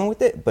you dealing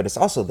with it, but it's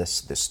also the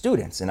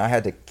students. And I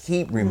had to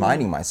keep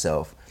reminding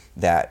myself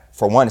that,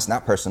 for one, it's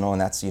not personal,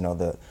 and that's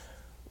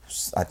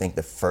I think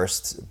the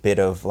first bit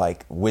of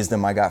like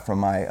wisdom I got from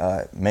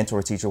my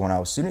mentor teacher when I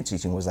was student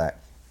teaching was that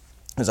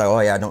it was like, oh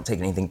yeah, I don't take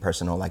anything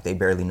personal. Like, they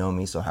barely know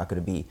me, so how could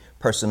it be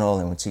personal?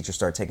 And when teachers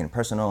start taking it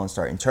personal and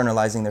start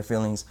internalizing their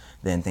feelings,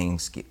 then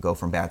things go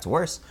from bad to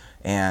worse.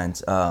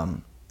 And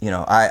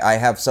I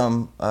have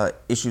some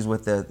issues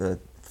with the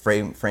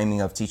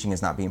framing of teaching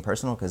as not being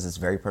personal, because it's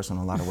very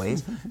personal in a lot of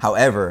ways.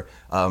 However,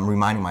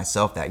 reminding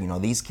myself that,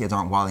 these kids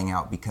aren't wilding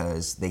out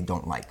because they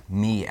don't like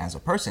me as a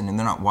person, and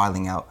they're not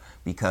wilding out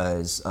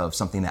because of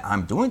something that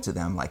I'm doing to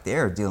them. Like,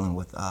 they're dealing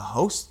with a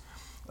host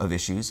of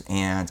issues,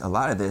 and a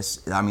lot of this,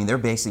 they're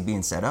basically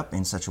being set up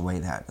in such a way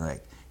that,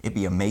 like, it'd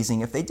be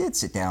amazing if they did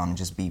sit down and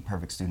just be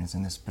perfect students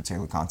in this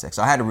particular context.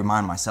 So I had to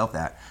remind myself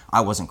that I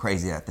wasn't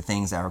crazy, that the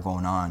things that were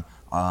going on,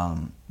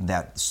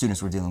 that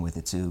students were dealing with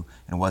it too,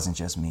 and it wasn't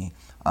just me,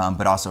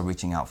 but also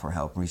reaching out for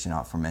help, reaching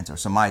out for mentors.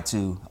 So my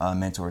two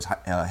mentors,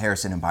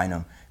 Harrison and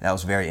Bynum, that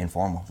was very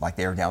informal. Like,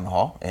 they were down the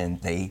hall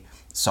and they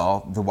saw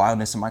the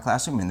wildness in my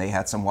classroom, and they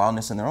had some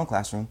wildness in their own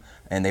classroom,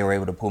 and they were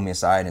able to pull me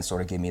aside and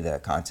sort of give me the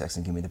context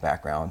and give me the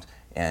background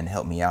and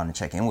help me out and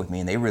check in with me,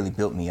 and they really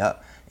built me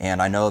up.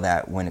 And I know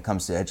that when it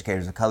comes to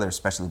educators of color,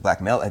 especially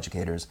Black male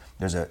educators,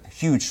 there's a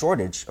huge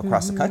shortage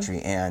across the country,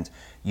 and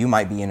you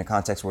might be in a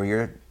context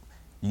where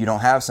you don't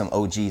have some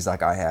OGs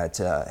like I had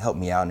to help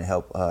me out and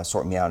help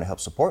sort me out and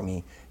help support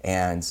me,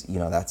 and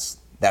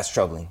that's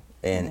troubling.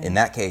 And in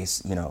that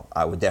case,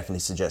 I would definitely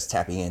suggest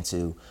tapping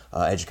into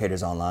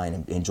educators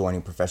online and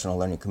joining professional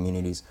learning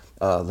communities,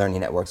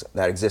 learning networks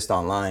that exist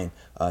online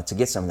to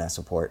get some of that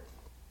support.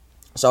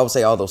 So I would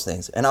say all those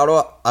things. And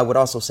I would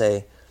also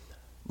say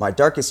my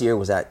darkest year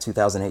was at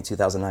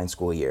 2008-2009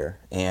 school year.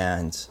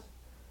 And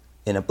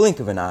in a blink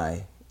of an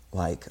eye,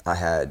 like, I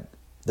had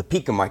the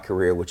peak of my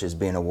career, which is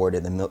being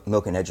awarded the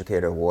Milken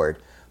Educator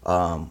Award.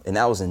 And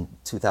that was in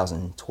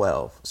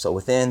 2012. So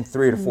within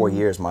 3 to 4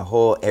 years, my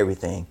whole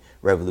everything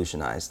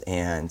revolutionized.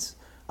 And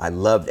I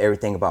loved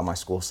everything about my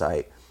school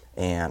site.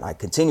 And I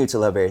continue to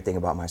love everything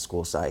about my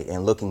school site.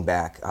 And looking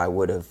back, I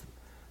would have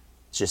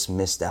just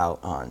missed out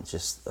on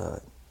just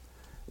a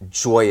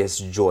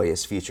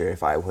joyous future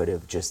if I would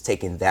have just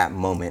taken that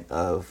moment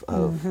of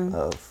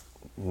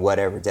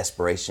whatever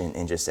desperation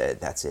and just said,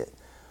 that's it.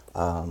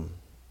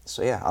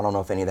 So yeah, I don't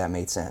know if any of that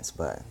made sense,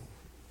 but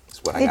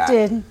it's what I got.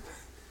 It did.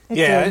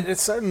 It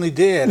certainly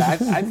did. I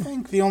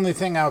think the only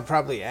thing I would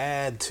probably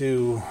add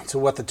to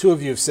what the two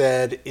of you have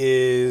said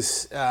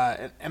is,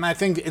 and I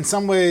think in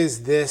some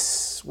ways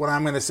this, what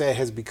I'm going to say,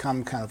 has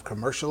become kind of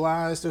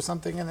commercialized or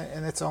something in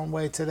its own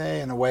way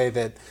today, in a way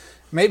that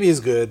maybe is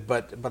good,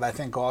 but I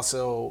think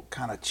also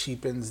kind of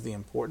cheapens the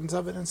importance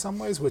of it in some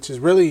ways, which is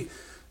really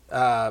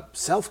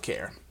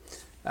self-care.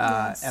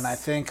 And I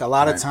think a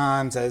lot of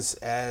times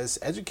as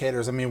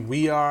educators, I mean,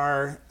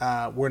 we're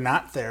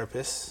not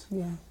therapists,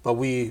 but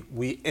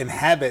we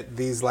inhabit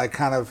these like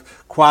kind of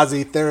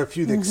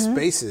quasi-therapeutic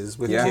spaces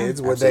with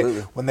kids where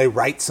when they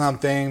write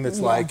something that's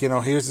like, you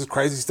know, here's this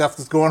crazy stuff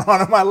that's going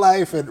on in my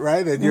life, and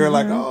you're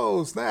like,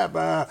 oh snap,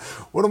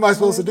 what am I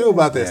supposed to do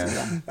about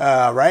this,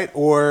 right?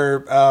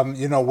 Or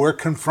you know, we're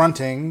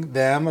confronting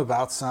them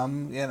about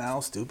some, you know,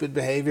 stupid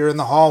behavior in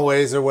the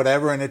hallways or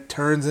whatever, and it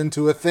turns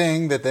into a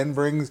thing that then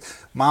brings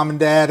mom and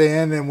dad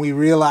in, and we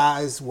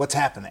realize what's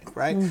happening,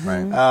 right?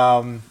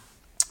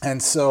 And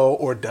so,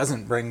 or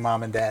doesn't bring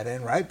mom and dad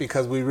in, right?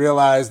 Because we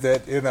realize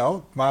that, you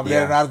know, mom and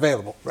dad are not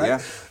available,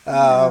 right?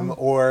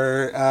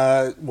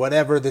 Or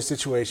whatever the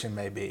situation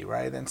may be,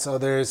 right? And so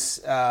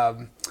there's,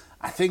 I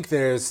think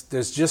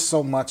there's just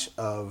so much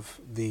of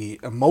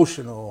the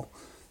emotional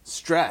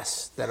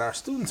stress that our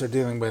students are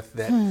dealing with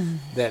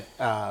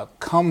that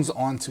comes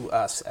onto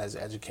us as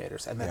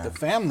educators, and that the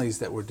families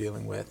that we're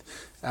dealing with,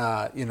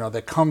 you know,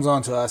 that comes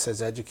onto us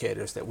as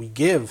educators, that we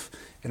give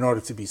in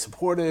order to be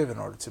supportive, in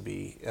order to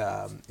be,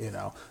 you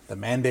know, the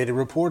mandated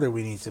reporter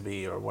we need to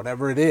be, or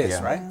whatever it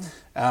is, right?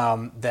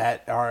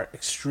 That are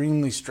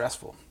extremely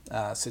stressful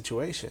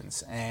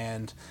situations.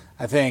 And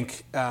I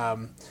think,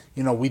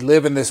 you know, we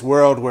live in this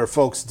world where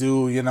folks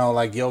do, you know,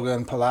 like yoga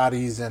and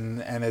Pilates,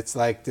 and it's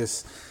like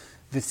this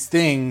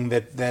thing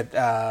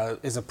that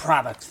is a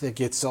product that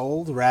gets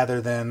sold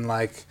rather than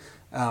like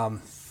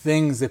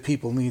things that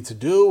people need to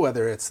do,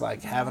 whether it's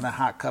like having a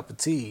hot cup of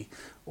tea,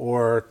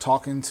 or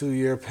talking to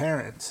your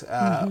parents,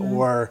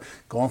 or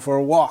going for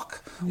a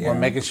walk, or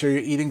making sure you're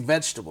eating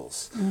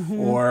vegetables,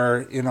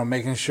 or, you know,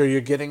 making sure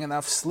you're getting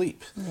enough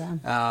sleep.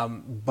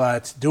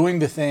 But doing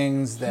the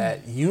things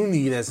that you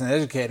need as an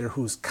educator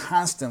who's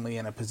constantly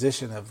in a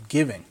position of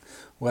giving,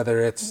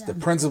 whether it's the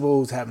principal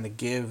who's having to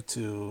give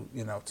to,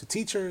 you know, to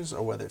teachers,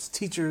 or whether it's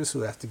teachers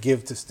who have to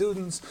give to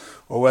students,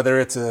 or whether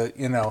it's a,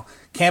 you know,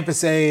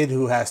 campus aide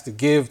who has to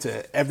give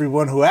to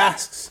everyone who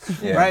asks,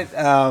 right?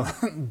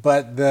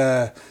 But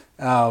the,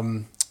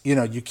 you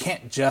know, you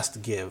can't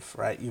just give,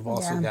 right? You've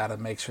also got to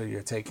make sure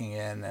you're taking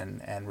in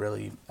and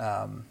really,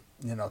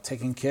 you know,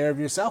 taking care of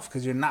yourself,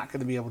 because you're not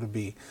going to be able to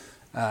be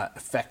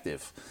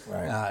effective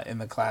in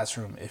the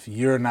classroom if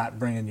you're not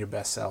bringing your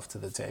best self to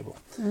the table.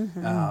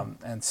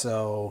 And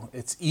so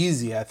it's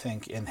easy, I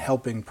think, in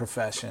helping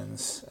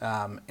professions,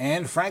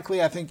 and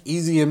frankly, I think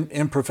easy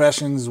in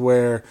professions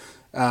where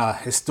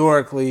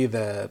historically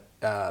the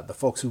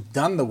folks who've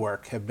done the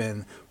work have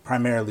been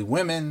primarily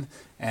women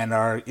and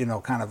are, you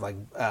know, kind of like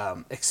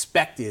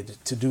expected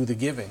to do the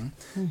giving.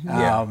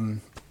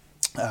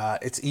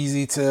 It's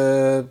easy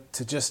to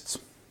just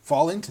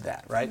fall into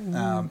that, right?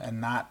 And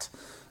not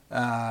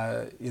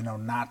you know,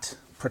 not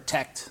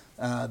protect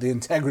the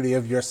integrity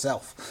of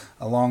yourself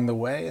along the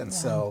way. And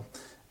so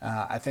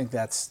I think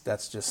that's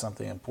just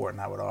something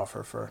important I would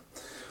offer for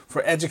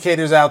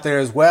educators out there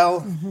as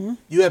well.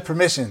 You have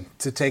permission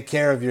to take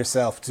care of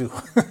yourself too.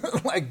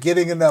 Like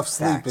getting enough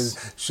sleep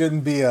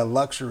shouldn't be a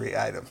luxury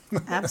item.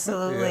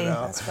 Absolutely. You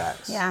know? That's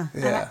facts.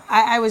 Yeah.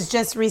 I was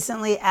just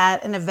recently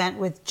at an event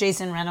with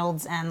Jason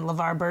Reynolds and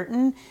LeVar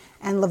Burton,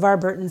 and LeVar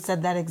Burton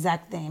said that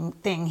exact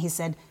thing. He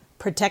said,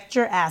 protect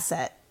your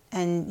asset,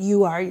 and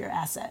you are your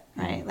asset,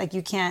 right? Like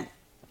you can't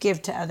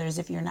give to others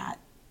if you're not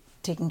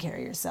taking care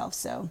of yourself.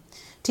 So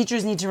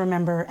teachers need to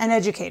remember, and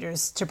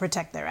educators, to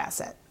protect their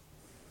asset.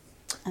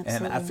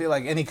 Absolutely. And I feel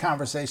like any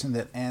conversation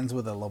that ends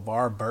with a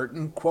LeVar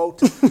Burton quote,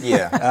 That's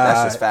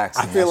just facts.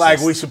 I feel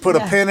like we should put a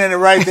pin in it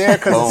right there,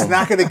 because it's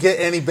not going to get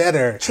any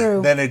better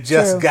than it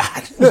just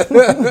got.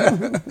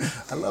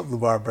 I love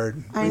LeVar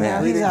Burton. I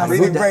know, he's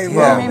Reading awesome.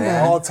 Rainbow,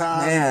 all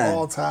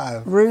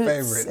time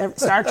Roots, favorite.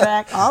 Star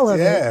Trek, all of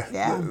it.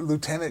 Yeah.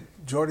 Lieutenant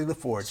Geordie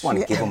LaForge. Just want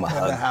to give him a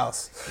hug. In the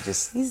house.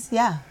 Just He's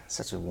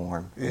such a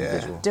warm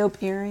individual.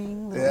 dope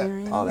earring, little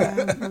earring. all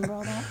that. Remember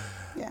all that?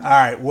 Yeah. All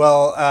right,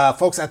 well,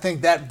 folks, I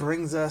think that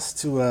brings us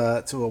to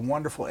a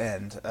wonderful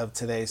end of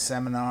today's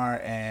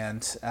seminar,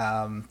 and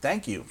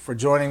thank you for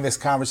joining this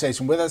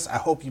conversation with us. I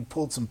hope you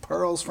pulled some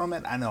pearls from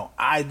it. I know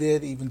I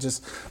did, even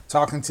just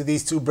talking to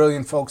these two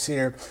brilliant folks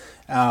here.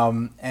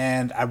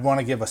 And I want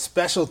to give a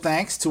special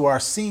thanks to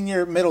our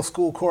senior middle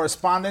school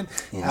correspondent.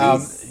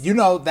 You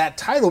know, that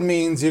title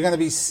means you're going to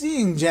be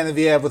seeing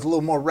Genevieve with a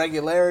little more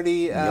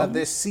regularity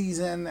this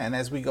season, and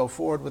as we go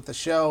forward with the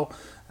show.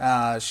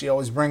 She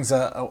always brings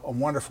a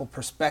wonderful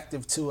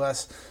perspective to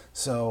us.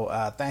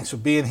 So thanks for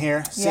being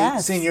here,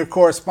 senior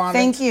correspondent.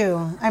 Thank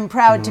you. I'm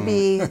proud to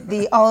be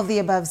the all of the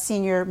above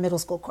senior middle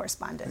school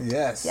correspondent.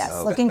 Yes.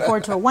 Looking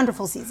forward to a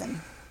wonderful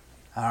season.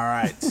 All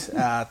right.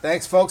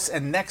 Thanks, folks.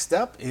 And next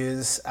up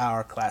is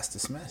our class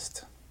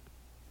dismissed.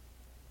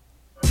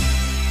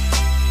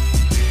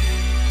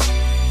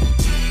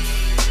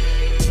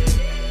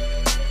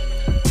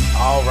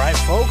 All right.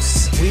 right,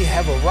 folks, we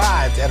have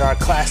arrived at our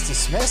class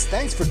dismissed.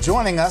 Thanks for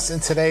joining us in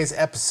today's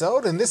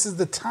episode. And this is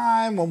the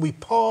time when we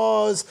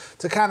pause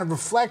to kind of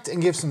reflect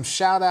and give some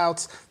shout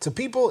outs to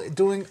people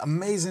doing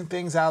amazing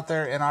things out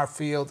there in our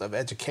field of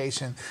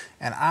education.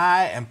 And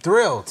I am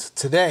thrilled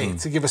today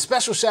to give a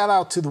special shout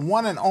out to the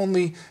one and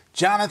only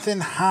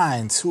Jonathan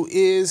Hines, who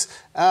is,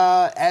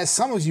 as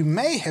some of you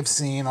may have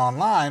seen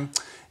online,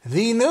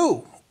 the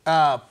new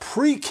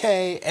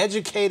Pre-K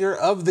Educator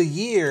of the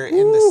Year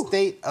in the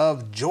state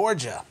of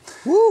Georgia.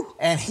 Woo.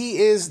 And he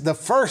is the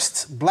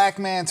first black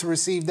man to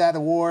receive that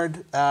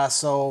award.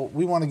 So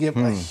we want to give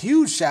a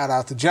huge shout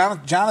out to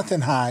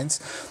Jonathan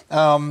Hines.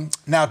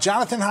 Now,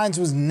 Jonathan Hines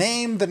was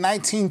named the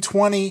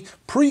 1920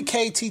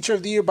 Pre-K Teacher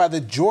of the Year by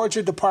the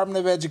Georgia Department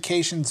of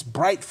Education's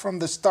Bright from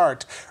the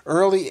Start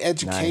Early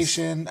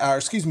Education,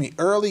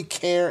 Early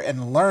Care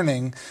and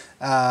Learning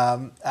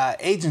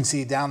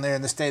agency down there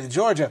in the state of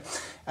Georgia.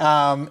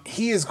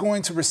 He is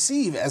going to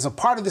receive, as a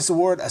part of this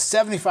award, a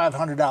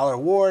 $7,500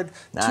 award.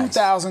 Nice.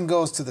 $2,000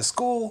 goes to the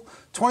school,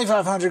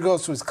 $2,500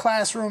 goes to his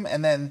classroom,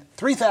 and then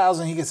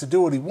 $3,000 he gets to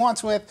do what he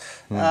wants with.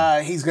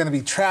 He's going to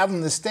be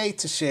traveling the state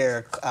to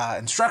share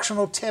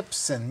instructional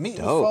tips and meet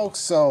with folks.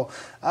 So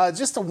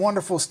just a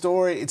wonderful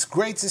story. It's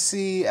great to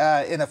see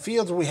in a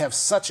field where we have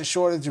such a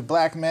shortage of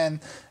black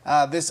men,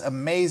 this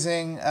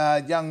amazing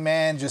young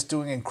man just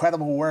doing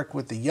incredible work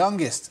with the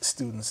youngest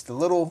students, the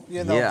little,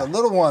 the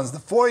little ones, the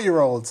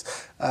 4-year-olds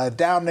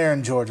down there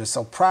in Georgia.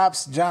 So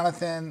props,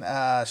 Jonathan.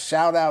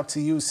 Shout out to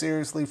you,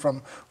 seriously,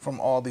 from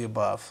all the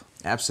above.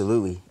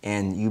 Absolutely.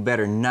 And you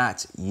better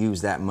not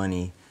use that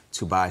money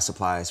to buy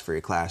supplies for your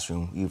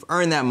classroom. You've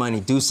earned that money.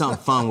 Do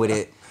something fun with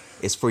it.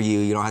 It's for you.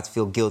 You don't have to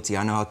feel guilty.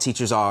 I know how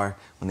teachers are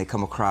when they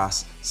come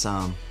across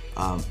some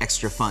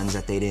extra funds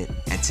that they didn't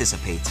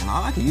anticipate. And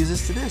I could use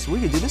this to this.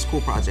 We could do this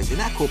cool project and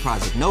that cool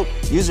project. Nope.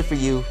 Use it for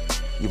you.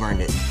 You've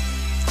earned it.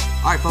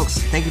 All right, folks.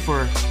 Thank you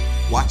for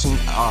watching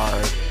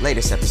our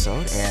latest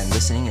episode and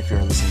listening if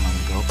you're listening on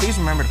the go. Please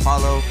remember to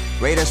follow,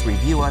 rate us,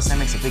 review us. That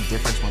makes a big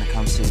difference when it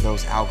comes to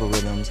those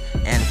algorithms.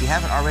 And if you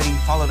haven't already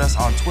followed us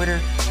on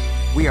Twitter,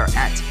 we are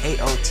at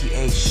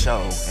AOTA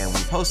Show, and we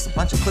post a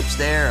bunch of clips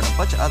there and a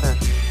bunch of other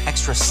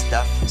extra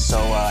stuff. So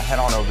head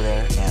on over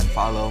there and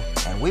follow,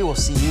 and we will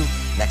see you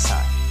next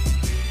time.